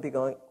colleges would be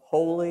going,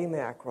 holy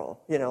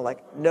mackerel,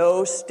 like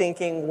no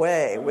stinking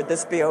way would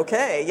this be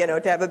okay,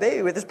 to have a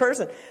baby with this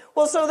person.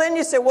 Well, so then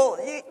you say, well,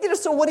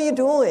 so what are you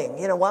doing?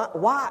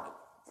 Why?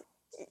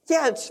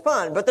 Yeah, it's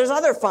fun, but there's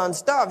other fun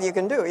stuff you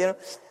can do,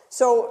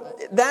 So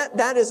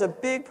that is a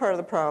big part of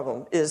the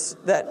problem, is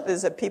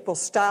that people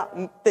stop,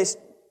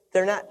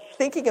 they're not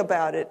thinking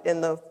about it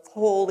in the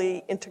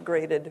wholly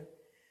integrated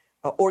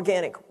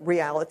organic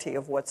reality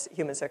of what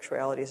human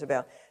sexuality is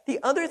about. The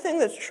other thing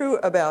that's true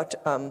about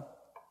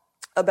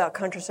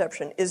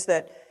contraception is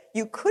that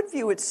you could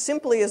view it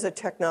simply as a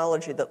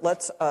technology that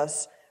lets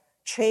us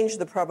change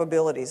the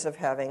probabilities of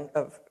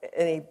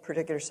any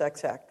particular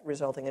sex act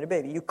resulting in a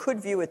baby. You could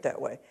view it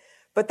that way.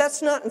 But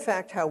that's not, in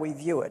fact, how we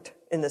view it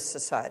in this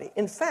society.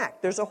 In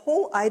fact, there's a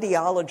whole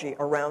ideology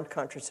around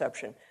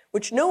contraception,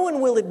 which no one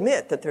will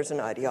admit that there's an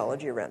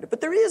ideology around it, but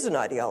there is an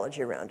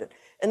ideology around it.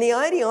 And the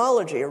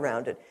ideology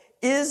around it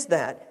is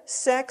that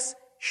sex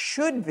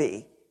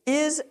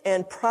is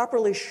and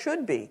properly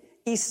should be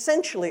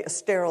essentially a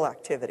sterile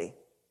activity.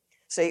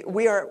 See,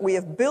 we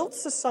have built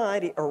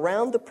society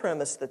around the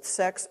premise that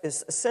sex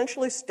is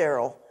essentially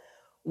sterile,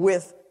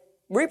 with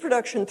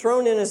reproduction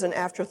thrown in as an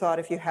afterthought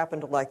if you happen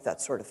to like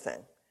that sort of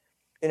thing.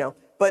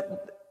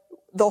 But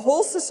the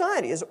whole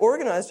society is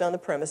organized on the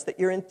premise that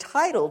you're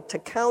entitled to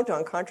count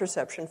on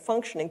contraception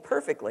functioning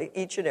perfectly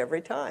each and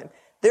every time.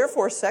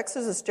 Therefore, sex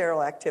is a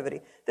sterile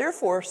activity.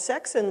 Therefore,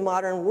 sex in the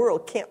modern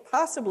world can't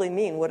possibly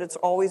mean what it's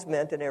always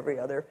meant in every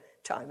other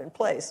time and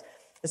place.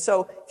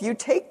 So if you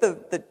take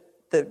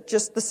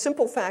just the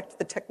simple fact of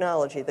the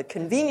technology, the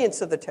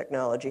convenience of the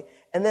technology,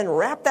 and then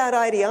wrap that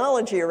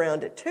ideology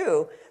around it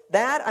too,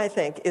 that, I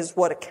think, is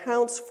what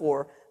accounts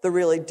for the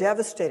really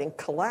devastating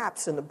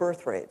collapse in the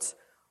birth rates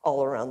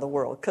all around the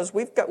world. Because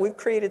we've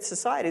created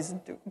societies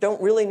that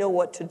don't really know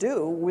what to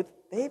do with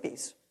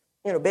babies.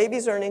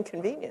 Babies are an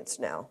inconvenience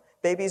now.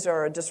 Babies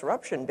are a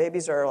disruption.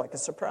 Babies are like a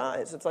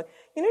surprise. It's like,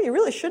 you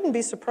really shouldn't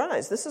be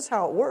surprised. This is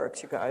how it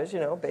works, you guys.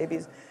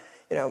 Babies...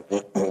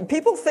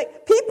 people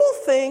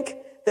think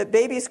that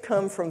babies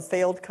come from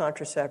failed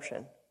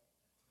contraception.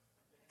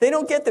 They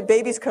don't get that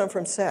babies come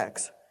from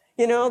sex.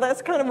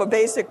 That's kind of a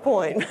basic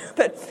point.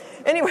 But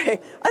anyway,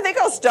 I think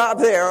I'll stop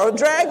there. I'll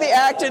drag the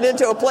Acton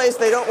into a place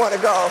they don't want to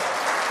go.